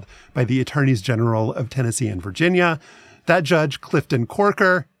lawsuit filed by the Attorneys General of Tennessee and Virginia. That judge, Clifton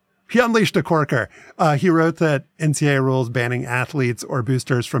Corker, he unleashed a corker. He wrote that NCAA rules banning athletes or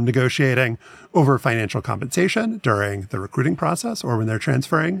boosters from negotiating over financial compensation during the recruiting process or when they're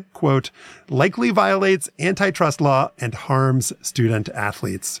transferring, quote, likely violates antitrust law and harms student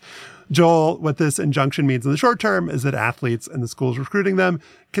athletes. Joel, what this injunction means in the short term is that athletes and the schools recruiting them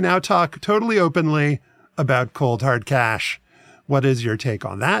can now talk totally openly about cold, hard cash. What is your take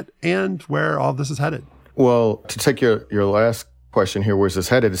on that and where all this is headed? Well, to take your last question here, where's this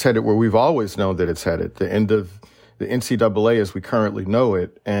headed? It's headed where we've always known that it's headed, the end of the NCAA as we currently know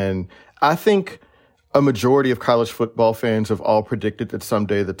it. And I think a majority of college football fans have all predicted that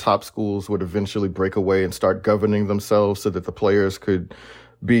someday the top schools would eventually break away and start governing themselves so that the players could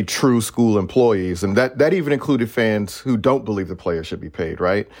be true school employees. And that even included fans who don't believe the players should be paid,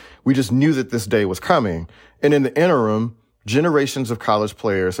 right? We just knew that this day was coming. And in the interim, generations of college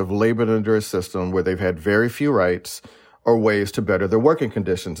players have labored under a system where they've had very few rights or ways to better their working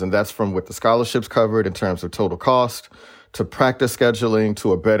conditions. And that's from what the scholarships covered in terms of total cost, to practice scheduling,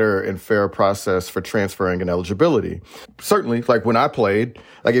 to a better and fair process for transferring and eligibility. Certainly, like when I played,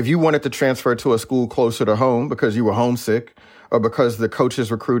 like if you wanted to transfer to a school closer to home because you were homesick or because the coaches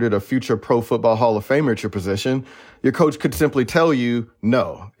recruited a future Pro Football Hall of Famer at your position, your coach could simply tell you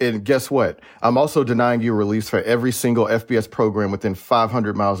no. And guess what? I'm also denying you release for every single FBS program within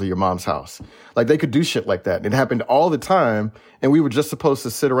 500 miles of your mom's house. Like they could do shit like that. It happened all the time. And we were just supposed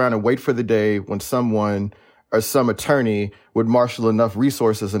to sit around and wait for the day when someone or some attorney would marshal enough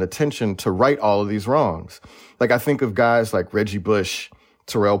resources and attention to right all of these wrongs. Like I think of guys like Reggie Bush,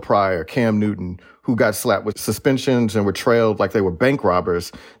 Terrell Pryor, Cam Newton, who got slapped with suspensions and were trailed like they were bank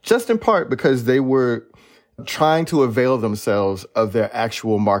robbers, just in part because they were trying to avail themselves of their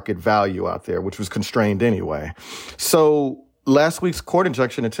actual market value out there, which was constrained anyway. So last week's court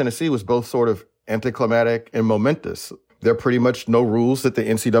injunction in Tennessee was both sort of anticlimactic and momentous. There are pretty much no rules that the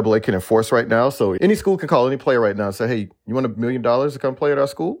NCAA can enforce right now. So any school can call any player right now and say, hey, you want $1 million to come play at our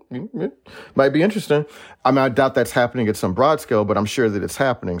school? Might be interesting. I mean, I doubt that's happening at some broad scale, but I'm sure that it's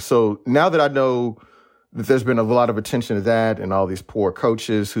happening. So now that I know that there's been a lot of attention to that and all these poor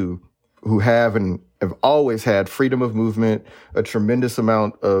coaches who have and have always had freedom of movement, a tremendous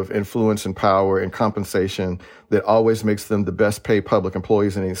amount of influence and power and compensation that always makes them the best paid public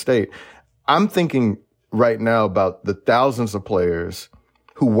employees in any state, I'm thinking right now about the thousands of players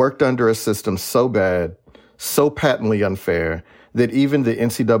who worked under a system so bad, so patently unfair, that even the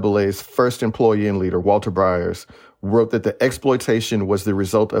NCAA's first employee and leader, Walter Byers, wrote that the exploitation was the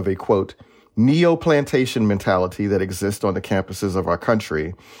result of a, quote, neo-plantation mentality that exists on the campuses of our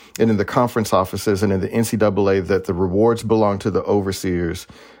country and in the conference offices and in the NCAA, that the rewards belong to the overseers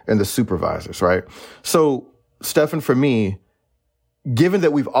and the supervisors, right? So, Stefan, for me, given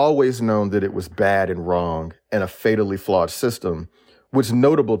that we've always known that it was bad and wrong and a fatally flawed system, what's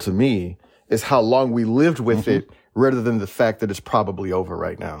notable to me is how long we lived with it rather than the fact that it's probably over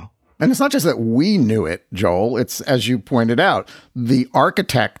right now. And it's not just that we knew it, Joel. It's, as you pointed out, the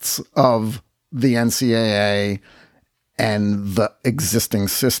architects of the NCAA and the existing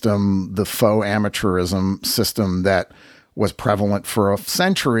system, the faux amateurism system that was prevalent for a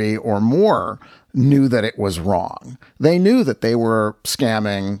century or more, knew that it was wrong. They knew that they were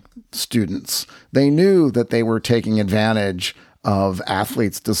scamming students. They knew that they were taking advantage of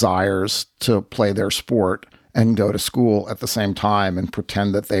athletes' desires to play their sport and go to school at the same time and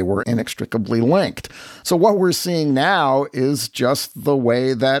pretend that they were inextricably linked. So what we're seeing now is just the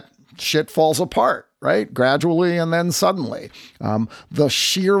way that shit falls apart, right? Gradually and then suddenly. The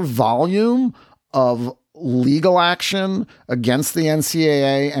sheer volume of legal action against the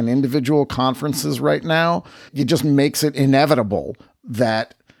NCAA and individual conferences right now, it just makes it inevitable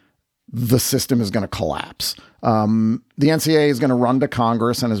that the system is going to collapse. The NCAA is going to run to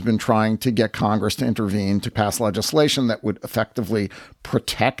Congress and has been trying to get Congress to intervene to pass legislation that would effectively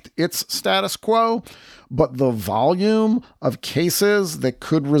protect its status quo. But the volume of cases that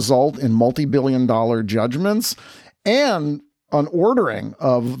could result in multi-billion-dollar judgments and an ordering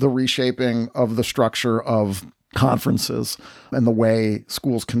of the reshaping of the structure of conferences and the way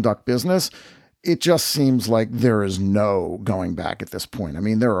schools conduct business, it just seems like there is no going back at this point. I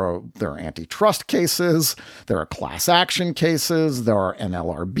mean, there are antitrust cases, there are class action cases, there are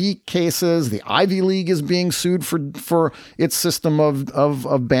NLRB cases. The Ivy League is being sued for its system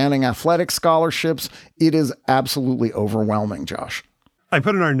of banning athletic scholarships. It is absolutely overwhelming, Josh. I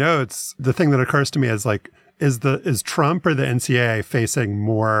put in our notes, the thing that occurs to me is like, is Trump or the NCAA facing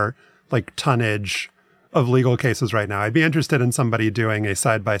more like tonnage of legal cases right now? I'd be interested in somebody doing a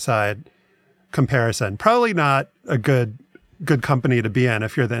side-by-side comparison. Probably not a good company to be in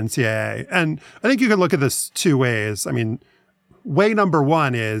if you're the NCAA. And I think you can look at this two ways. I mean, way number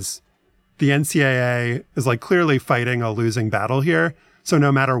one is the NCAA is like clearly fighting a losing battle here. So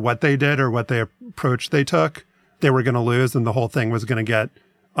no matter what they did or what they approach they took, they were going to lose and the whole thing was going to get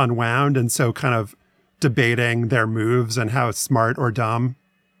unwound. And so kind of debating their moves and how smart or dumb,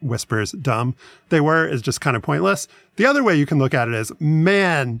 whispers dumb, they were is just kind of pointless. The other way you can look at it is,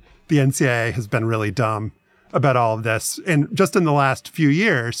 man, the NCAA has been really dumb about all of this and just in the last few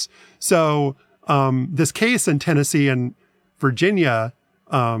years. So this case in Tennessee and Virginia,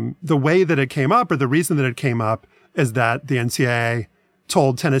 the way that it came up or the reason that it came up is that the NCAA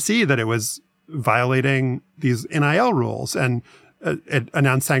told Tennessee that it was violating these NIL rules and it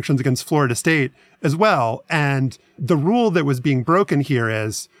announced sanctions against Florida State as well. And the rule that was being broken here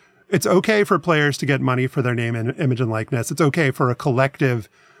is it's okay for players to get money for their name and image and likeness. It's okay for a collective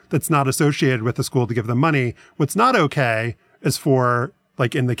that's not associated with the school to give them money. What's not okay is for,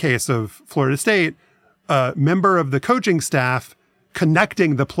 like in the case of Florida State, a member of the coaching staff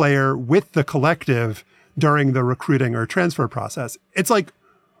connecting the player with the collective during the recruiting or transfer process. It's like,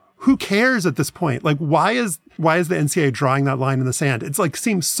 who cares at this point? Like, why is the NCAA drawing that line in the sand? It's like,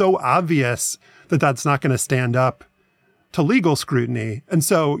 seems so obvious that that's not going to stand up to legal scrutiny. And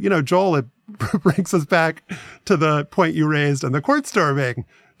so, you know, Joel, it brings us back to the point you raised in the court storming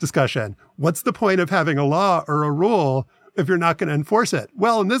discussion. What's the point of having a law or a rule if you're not going to enforce it?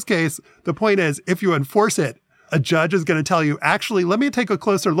 Well, in this case, the point is, if you enforce it, a judge is going to tell you, actually, let me take a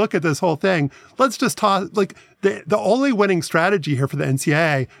closer look at this whole thing. Let's just toss, like, the only winning strategy here for the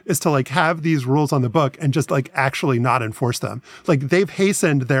NCAA is to like have these rules on the book and just like actually not enforce them. Like they've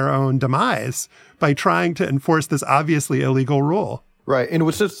hastened their own demise by trying to enforce this obviously illegal rule. Right. And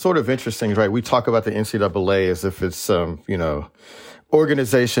what's just sort of interesting, right? We talk about the NCAA as if it's some,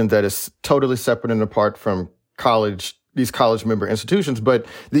 organization that is totally separate and apart from these college member institutions. But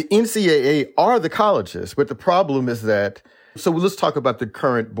the NCAA are the colleges. But the problem is that, so let's talk about the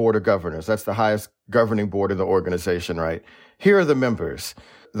current board of governors. That's the highest governing board of the organization, right? Here are the members.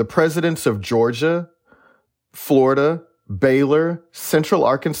 The presidents of Georgia, Florida, Baylor, Central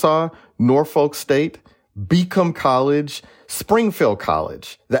Arkansas, Norfolk State, Beacom College, Springfield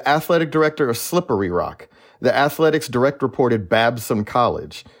College, the athletic director of Slippery Rock, the athletics direct report at Babson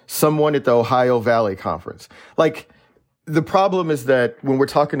College, someone at the Ohio Valley Conference. Like, The problem is that when we're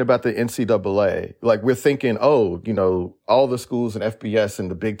talking about the NCAA, like we're thinking, oh, you know, all the schools in FBS and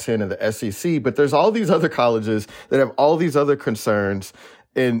the Big Ten and the SEC, but there's all these other colleges that have all these other concerns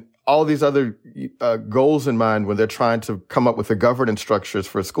and all these other goals in mind when they're trying to come up with the governance structures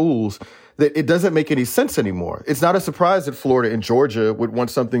for schools, that it doesn't make any sense anymore. It's not a surprise that Florida and Georgia would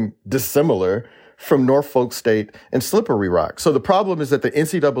want something dissimilar from Norfolk State and Slippery Rock. So the problem is that the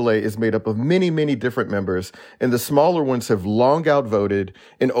NCAA is made up of many, many different members, and the smaller ones have long outvoted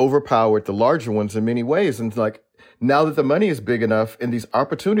and overpowered the larger ones in many ways. And like, now that the money is big enough and these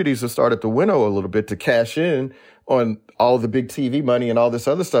opportunities have started to winnow a little bit to cash in on all the big TV money and all this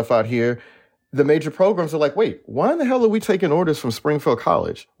other stuff out here, the major programs are like, wait, why in the hell are we taking orders from Springfield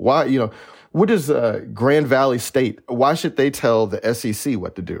College? Why, you know, what is Grand Valley State? Why should they tell the SEC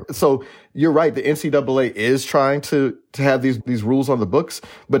what to do? So you're right. The NCAA is trying to have these rules on the books.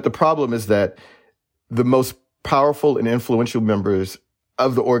 But the problem is that the most powerful and influential members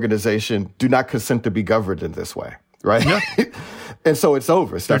of the organization do not consent to be governed in this way. Right. Yeah. And so it's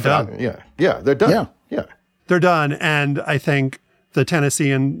over. They're done. Yeah. They're done. Yeah. They're done. And I think the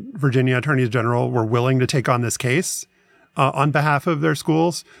Tennessee and Virginia attorneys general were willing to take on this case on behalf of their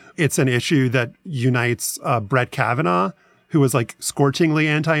schools. It's an issue that unites Brett Kavanaugh, who was like scorchingly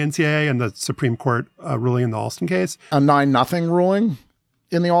anti-NCAA in the Supreme Court ruling in the Alston case. A 9-0 ruling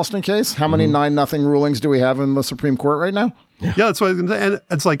in the Alston case? How many 9-0 rulings do we have in the Supreme Court right now? Yeah, that's what I was going to say. And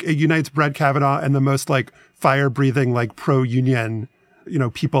it's like it unites Brett Kavanaugh and the most like fire-breathing, like pro-union, you know,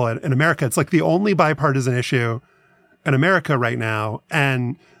 people in America. It's like the only bipartisan issue in America right now.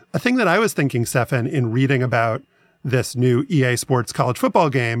 And a thing that I was thinking, Stefan, in reading about this new EA Sports college football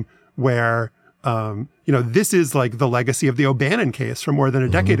game where, you know, this is like the legacy of the O'Bannon case from more than a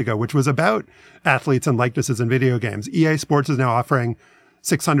decade ago, which was about athletes and likenesses in video games. EA Sports is now offering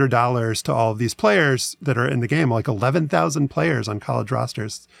 $600 to all of these players that are in the game, like 11,000 players on college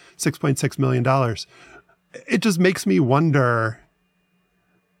rosters, $6.6 million. It just makes me wonder,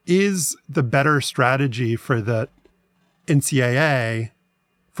 is the better strategy for the NCAA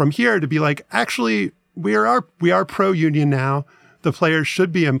from here to be like, actually, we are pro-union now. The players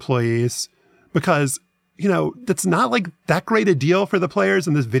should be employees because, you know, that's not like that great a deal for the players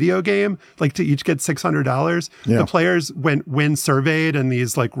in this video game, like to each get $600. Yeah. The players, when surveyed and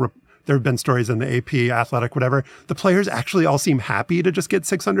these like, there have been stories in the AP, Athletic, whatever, the players actually all seem happy to just get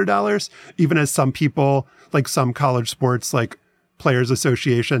 $600, even as some people, like some college sports, like Players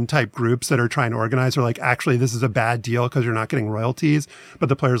Association type groups that are trying to organize are like, actually, this is a bad deal because you're not getting royalties. But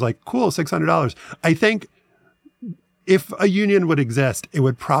the player's like, cool, $600. I think if a union would exist, it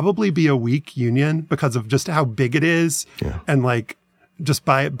would probably be a weak union because of just how big it is. Yeah. And like, just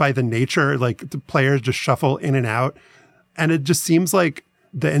by the nature, like the players just shuffle in and out. And it just seems like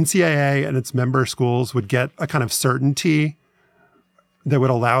the NCAA and its member schools would get a kind of certainty that would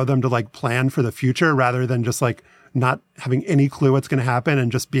allow them to like plan for the future rather than just like not having any clue what's going to happen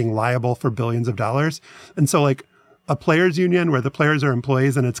and just being liable for billions of dollars. And so like a players union where the players are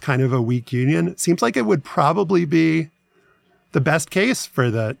employees and it's kind of a weak union, seems like it would probably be the best case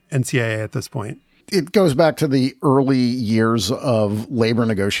for the NCAA at this point. It goes back to the early years of labor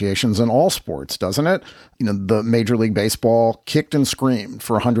negotiations in all sports, doesn't it? You know, the Major League Baseball kicked and screamed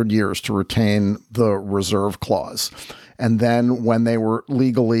for 100 years to retain the reserve clause. And then when they were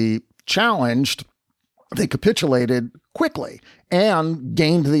legally challenged, they capitulated quickly and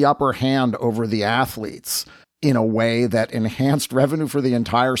gained the upper hand over the athletes in a way that enhanced revenue for the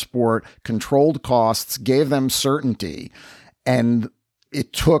entire sport, controlled costs, gave them certainty. And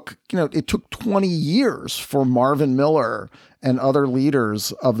it took 20 years for Marvin Miller and other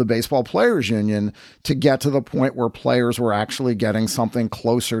leaders of the Baseball Players Union to get to the point where players were actually getting something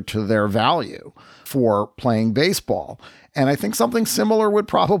closer to their value for playing baseball. And I think something similar would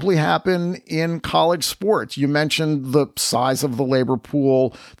probably happen in college sports. You mentioned the size of the labor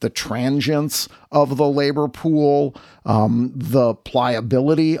pool, the transience of the labor pool, the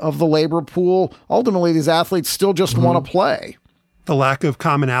pliability of the labor pool. Ultimately, these athletes still just want to play. The lack of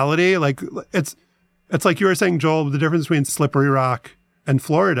commonality, like it's like you were saying, Joel, the difference between Slippery Rock and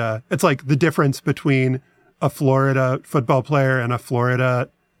Florida. It's like the difference between a Florida football player and a Florida,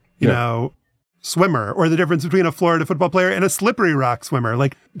 you know, swimmer, or the difference between a Florida football player and a Slippery Rock swimmer.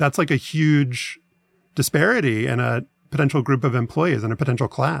 Like that's like a huge disparity in a potential group of employees and a potential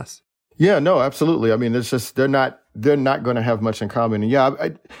class. Yeah, no, absolutely. I mean, it's just they're not going to have much in common. And yeah,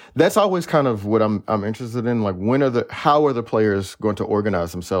 that's always kind of what I'm interested in. Like, how are the players going to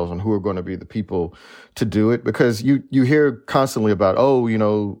organize themselves, and who are going to be the people to do it? Because you hear constantly about,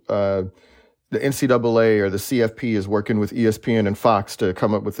 the NCAA or the CFP is working with ESPN and Fox to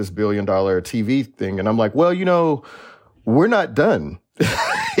come up with this $1 billion TV thing. And I'm like, well, we're not done.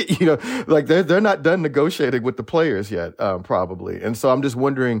 Like they're not done negotiating with the players yet, probably. And so I'm just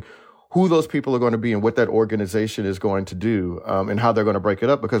wondering who those people are going to be and what that organization is going to do, and how they're going to break it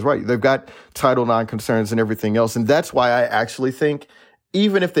up. Because, right, they've got Title IX concerns and everything else. And that's why I actually think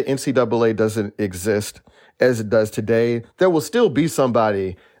even if the NCAA doesn't exist as it does today, there will still be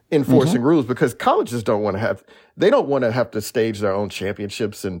somebody enforcing rules, because colleges don't want to have to stage their own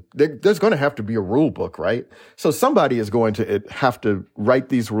championships, and there's going to have to be a rule book, right? So somebody is going to have to write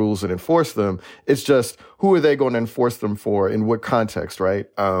these rules and enforce them. It's just, who are they going to enforce them for, in what context, right?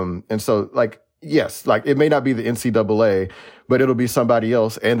 And so, like, yes, like, it may not be the NCAA, but it'll be somebody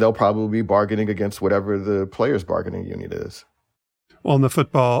else, and they'll probably be bargaining against whatever the players' bargaining unit is. Well, and the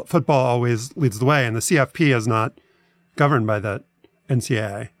football always leads the way, and the CFP is not governed by the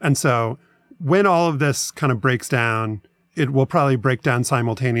NCAA. And so when all of this kind of breaks down, it will probably break down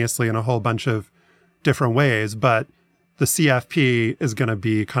simultaneously in a whole bunch of different ways. But the CFP is going to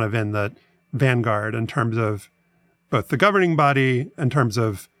be kind of in the vanguard in terms of both the governing body, in terms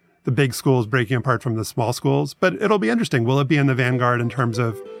of the big schools breaking apart from the small schools. But it'll be interesting. Will it be in the vanguard in terms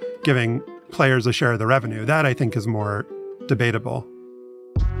of giving players a share of the revenue? That, I think, is more debatable.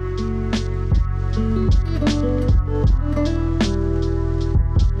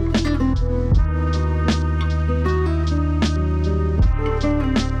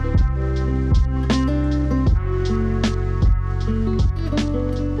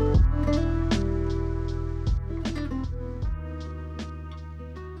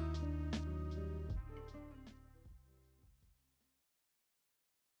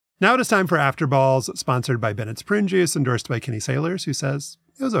 Now it is time for After Balls, sponsored by Bennett's Prune Juice, endorsed by Kenny Sailors, who says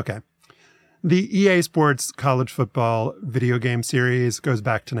it was okay. The EA Sports college football video game series goes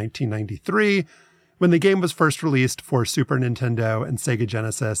back to 1993, when the game was first released for Super Nintendo and Sega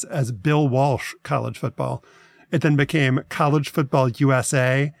Genesis as Bill Walsh College Football. It then became College Football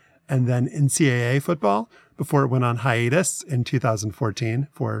USA and then NCAA Football before it went on hiatus in 2014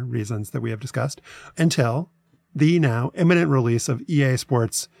 for reasons that we have discussed, until the now imminent release of EA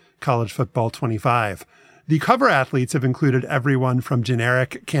Sports College Football 25. The cover athletes have included everyone from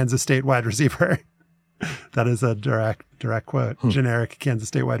generic Kansas State wide receiver. That is a direct quote. Generic Kansas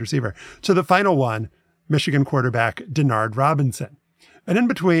State wide receiver. To the final one, Michigan quarterback Denard Robinson. And in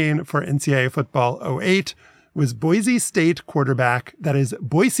between, for NCAA Football 08, was Boise State quarterback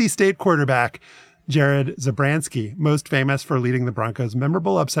Jared Zabransky, most famous for leading the Broncos'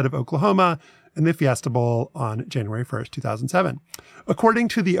 memorable upset of Oklahoma in the Fiesta Bowl on January 1st, 2007. According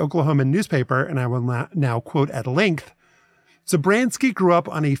to the Oklahoman newspaper, and I will now quote at length, Zabransky grew up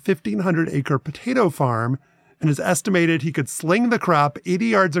on a 1,500-acre potato farm and is estimated he could sling the crop 80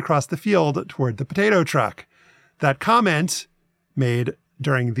 yards across the field toward the potato truck. That comment, made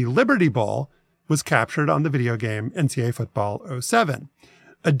during the Liberty Bowl, was captured on the video game NCAA Football 07.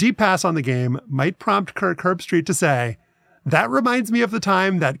 A deep pass on the game might prompt Kirk Herbstreit to say, "That reminds me of the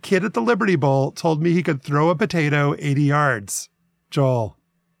time that kid at the Liberty Bowl told me he could throw a potato 80 yards. Joel,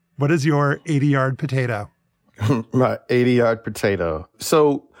 what is your 80-yard potato? My 80-yard potato.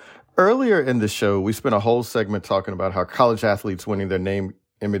 So earlier in the show, we spent a whole segment talking about how college athletes winning their name,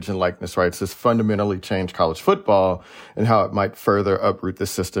 image, and likeness rights has fundamentally changed college football and how it might further uproot the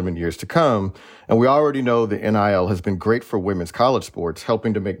system in years to come. And we already know the NIL has been great for women's college sports,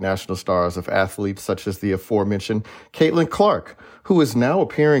 helping to make national stars of athletes such as the aforementioned Caitlin Clark, who is now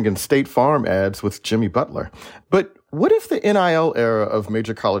appearing in State Farm ads with Jimmy Butler. But what if the NIL era of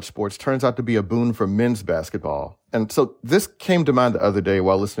major college sports turns out to be a boon for men's basketball? And so this came to mind the other day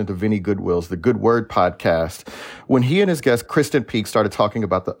while listening to Vinny Goodwill's The Good Word podcast, when he and his guest Kristen Peak started talking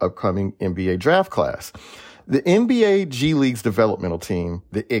about the upcoming NBA draft class. The NBA G League's developmental team,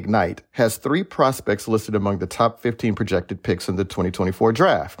 the Ignite, has 3 prospects listed among the top 15 projected picks in the 2024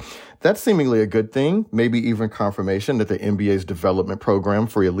 draft. That's seemingly a good thing, maybe even confirmation that the NBA's development program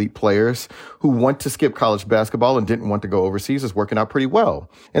for elite players who want to skip college basketball and didn't want to go overseas is working out pretty well.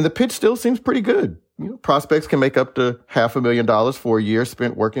 And the pitch still seems pretty good. Prospects can make up to $500,000 for a year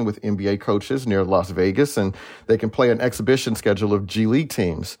spent working with NBA coaches near Las Vegas, and they can play an exhibition schedule of G League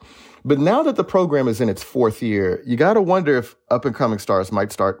teams. But now that the program is in its 4th year, you got to wonder if up-and-coming stars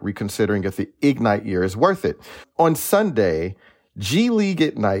might start reconsidering if the Ignite year is worth it. On Sunday, G League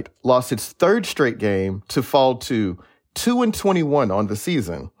Ignite lost its 3rd straight game to fall to 2-21 on the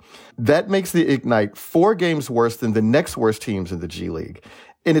season. That makes the Ignite 4 games worse than the next worst teams in the G League.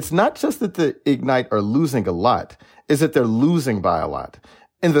 And it's not just that the Ignite are losing a lot, it's that they're losing by a lot.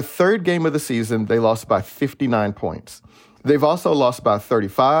 In the 3rd game of the season, they lost by 59 points. They've also lost by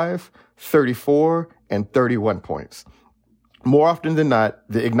 35, 34, and 31 points. More often than not,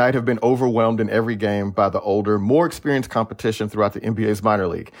 the Ignite have been overwhelmed in every game by the older, more experienced competition throughout the NBA's minor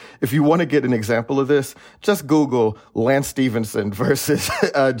league. If you want to get an example of this, just Google Lance Stevenson versus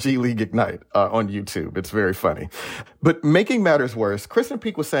G League Ignite on YouTube. It's very funny. But making matters worse, Kristen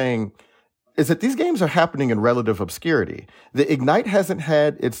Peak was saying is that these games are happening in relative obscurity. The Ignite hasn't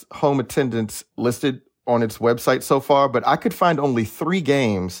had its home attendance listed on its website so far, but I could find only 3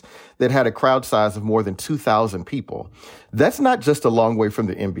 games that had a crowd size of more than 2,000 people. That's not just a long way from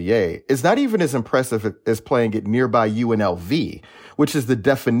the NBA. It's not even as impressive as playing at nearby UNLV, which is the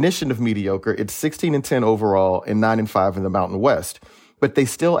definition of mediocre. It's 16-10 overall and 9-5 in the Mountain West, but they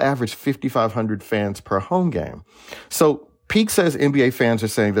still average 5,500 fans per home game. So Peak says NBA fans are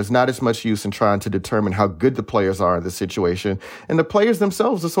saying there's not as much use in trying to determine how good the players are in this situation, and the players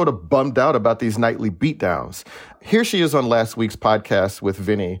themselves are sort of bummed out about these nightly beatdowns. Here she is on last week's podcast with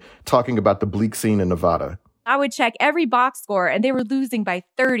Vinny, talking about the bleak scene in Nevada. I would check every box score, and they were losing by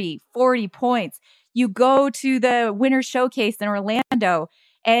 30, 40 points. You go to the Winter Showcase in Orlando,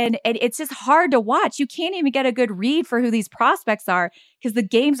 and it's just hard to watch. You can't even get a good read for who these prospects are because the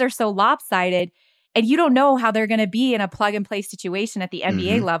games are so lopsided. And you don't know how they're going to be in a plug-and-play situation at the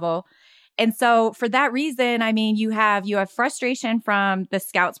NBA level. And so for that reason, I mean, you have frustration from the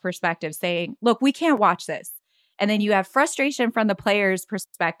scouts' perspective saying, look, we can't watch this. And then you have frustration from the players'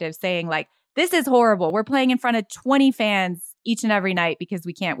 perspective saying, like, this is horrible. We're playing in front of 20 fans each and every night because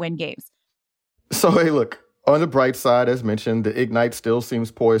we can't win games. So, hey, look. On the bright side, as mentioned, the Ignite still seems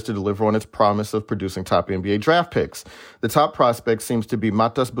poised to deliver on its promise of producing top NBA draft picks. The top prospect seems to be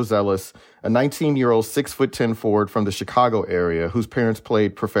Matas Buzelis, a 19-year-old 6'10" forward from the Chicago area whose parents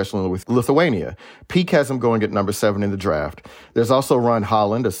played professionally with Lithuania. Peak has him going at number 7 in the draft. There's also Ron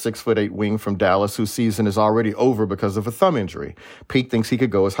Holland, a 6'8" wing from Dallas whose season is already over because of a thumb injury. Peak thinks he could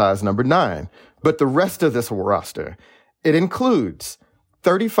go as high as number 9. But the rest of this roster, it includes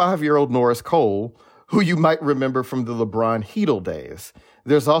 35-year-old Norris Cole, who you might remember from the LeBron Heedle days.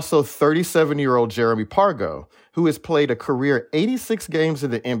 There's also 37-year-old Jeremy Pargo, who has played a career 86 games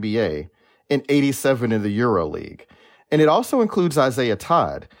in the NBA and 87 in the EuroLeague. And it also includes Isaiah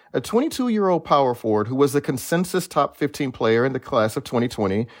Todd, a 22-year-old power forward who was a consensus top 15 player in the class of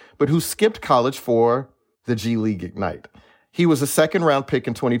 2020, but who skipped college for the G League Ignite. He was a second-round pick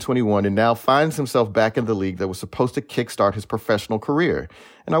in 2021 and now finds himself back in the league that was supposed to kickstart his professional career.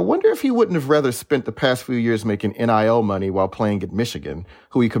 And I wonder if he wouldn't have rather spent the past few years making NIL money while playing at Michigan,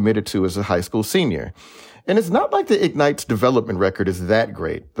 who he committed to as a high school senior. And it's not like the Ignite's development record is that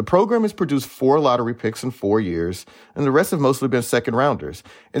great. The program has produced 4 lottery picks in 4 years, and the rest have mostly been second-rounders.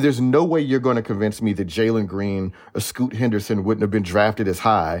 And there's no way you're going to convince me that Jalen Green or Scoot Henderson wouldn't have been drafted as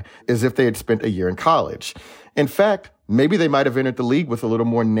high as if they had spent a year in college. In fact, maybe they might have entered the league with a little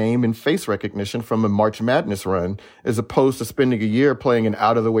more name and face recognition from a March Madness run, as opposed to spending a year playing in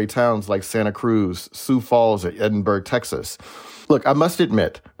out-of-the-way towns like Santa Cruz, Sioux Falls, or Edinburgh, Texas. Look, I must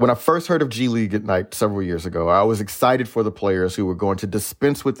admit, when I first heard of G League Ignite several years ago, I was excited for the players who were going to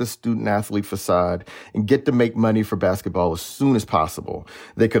dispense with the student-athlete facade and get to make money for basketball as soon as possible.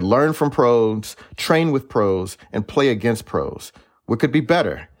 They could learn from pros, train with pros, and play against pros. What could be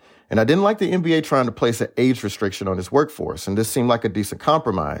better? And I didn't like the NBA trying to place an age restriction on its workforce, and this seemed like a decent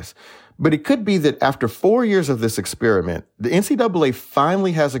compromise. But it could be that after 4 years of this experiment, the NCAA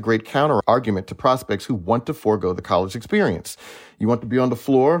finally has a great counter-argument to prospects who want to forego the college experience. You want to be on the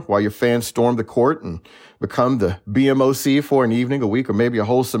floor while your fans storm the court and become the BMOC for an evening, a week, or maybe a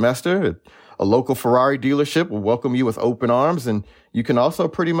whole semester. A local Ferrari dealership will welcome you with open arms, and you can also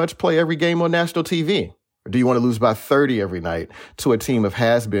pretty much play every game on national TV. Or do you want to lose by 30 every night to a team of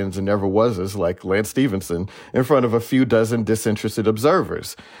has-beens and never-wases like Lance Stevenson in front of a few dozen disinterested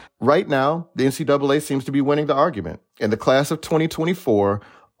observers? Right now, the NCAA seems to be winning the argument. In the class of 2024,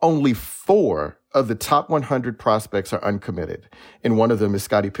 only 4 of the top 100 prospects are uncommitted. And one of them is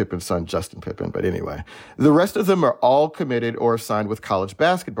Scottie Pippen's son, Justin Pippen. But anyway, the rest of them are all committed or signed with college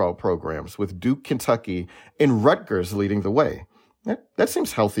basketball programs, with Duke, Kentucky, and Rutgers leading the way. That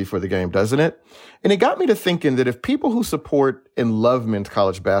seems healthy for the game, doesn't it? And it got me to thinking that if people who support and love men's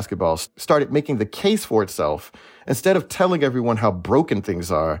college basketball started making the case for itself, instead of telling everyone how broken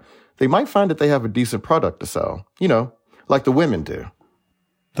things are, they might find that they have a decent product to sell, like the women do.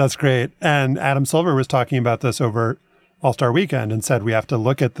 That's great. And Adam Silver was talking about this over All-Star Weekend and said we have to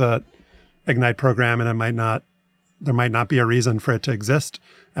look at the Ignite program and there might not be a reason for it to exist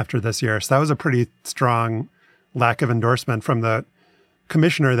after this year. So that was a pretty strong lack of endorsement from the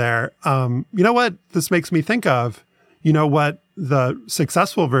commissioner there. You know what this makes me think of? You know what the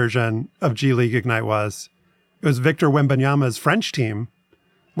successful version of G League Ignite was? It was Victor Wembanyama's French team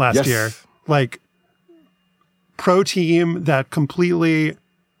last year. Like, pro team that completely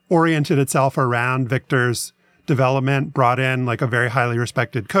oriented itself around Victor's development, brought in like a very highly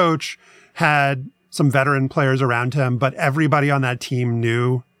respected coach, had some veteran players around him, but everybody on that team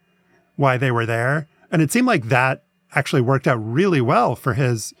knew why they were there. And it seemed like that actually worked out really well for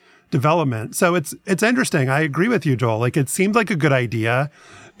his development. So it's interesting. I agree with you, Joel. Like, it seemed like a good idea.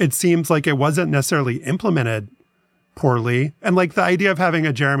 It seems like it wasn't necessarily implemented poorly. And like the idea of having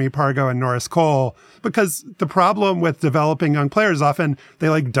a Jeremy Pargo and Norris Cole, because the problem with developing young players, often they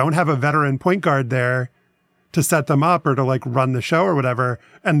like don't have a veteran point guard there to set them up or to like run the show or whatever.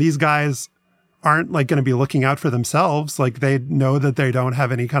 And these guys aren't like going to be looking out for themselves. Like, they know that they don't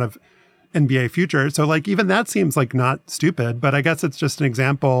have any kind of NBA future. So like, even that seems like not stupid, but I guess it's just an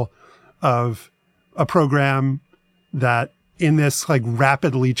example of a program that in this like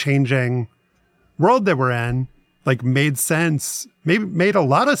rapidly changing world that we're in, like made sense, maybe made a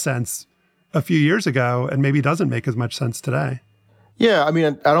lot of sense a few years ago and maybe doesn't make as much sense today. Yeah. I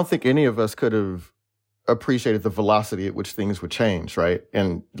mean, I don't think any of us could have appreciated the velocity at which things would change, right?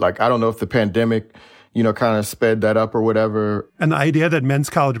 And like, I don't know if the pandemic, kind of sped that up or whatever. And the idea that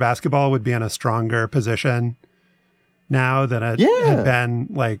men's college basketball would be in a stronger position now than it had been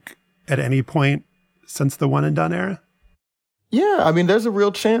like at any point since the one and done era. Yeah, I mean, there's a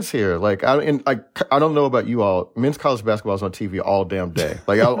real chance here. Like, I don't know about you all. Men's college basketball is on TV all damn day.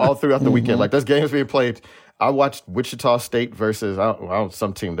 Like, all throughout the weekend. Like, there's games being played. I watched Wichita State versus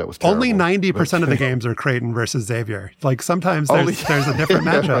some team that was terrible. Only 90% of the games are Creighton versus Xavier. Like, sometimes there's a different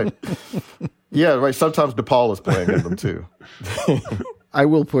matchup. Right. Yeah, right. Sometimes DePaul is playing in them, too. I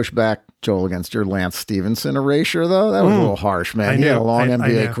will push back, Joel, against your Lance Stevenson erasure, though. That was a little harsh, man. He had a long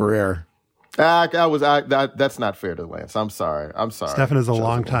NBA career. That's not fair to Lance. I'm sorry. Stefan is a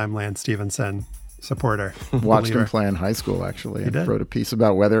longtime Lance Stevenson supporter. Watched him play in high school, actually. And wrote a piece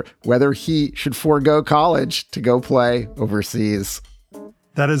about whether he should forego college to go play overseas.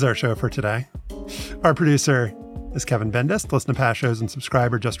 That is our show for today. Our producer is Kevin Bendis. Listen to past shows and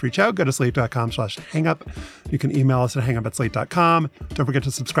subscribe or just reach out. Go to slate.com/hangup. You can email us at hangup@slate.com. Don't forget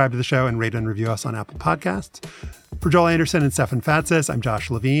to subscribe to the show and rate and review us on Apple Podcasts. For Joel Anderson and Stefan Fatsis, I'm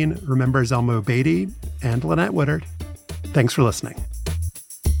Josh Levine. Remember Zelmo Beatty and Lynette Woodard. Thanks for listening.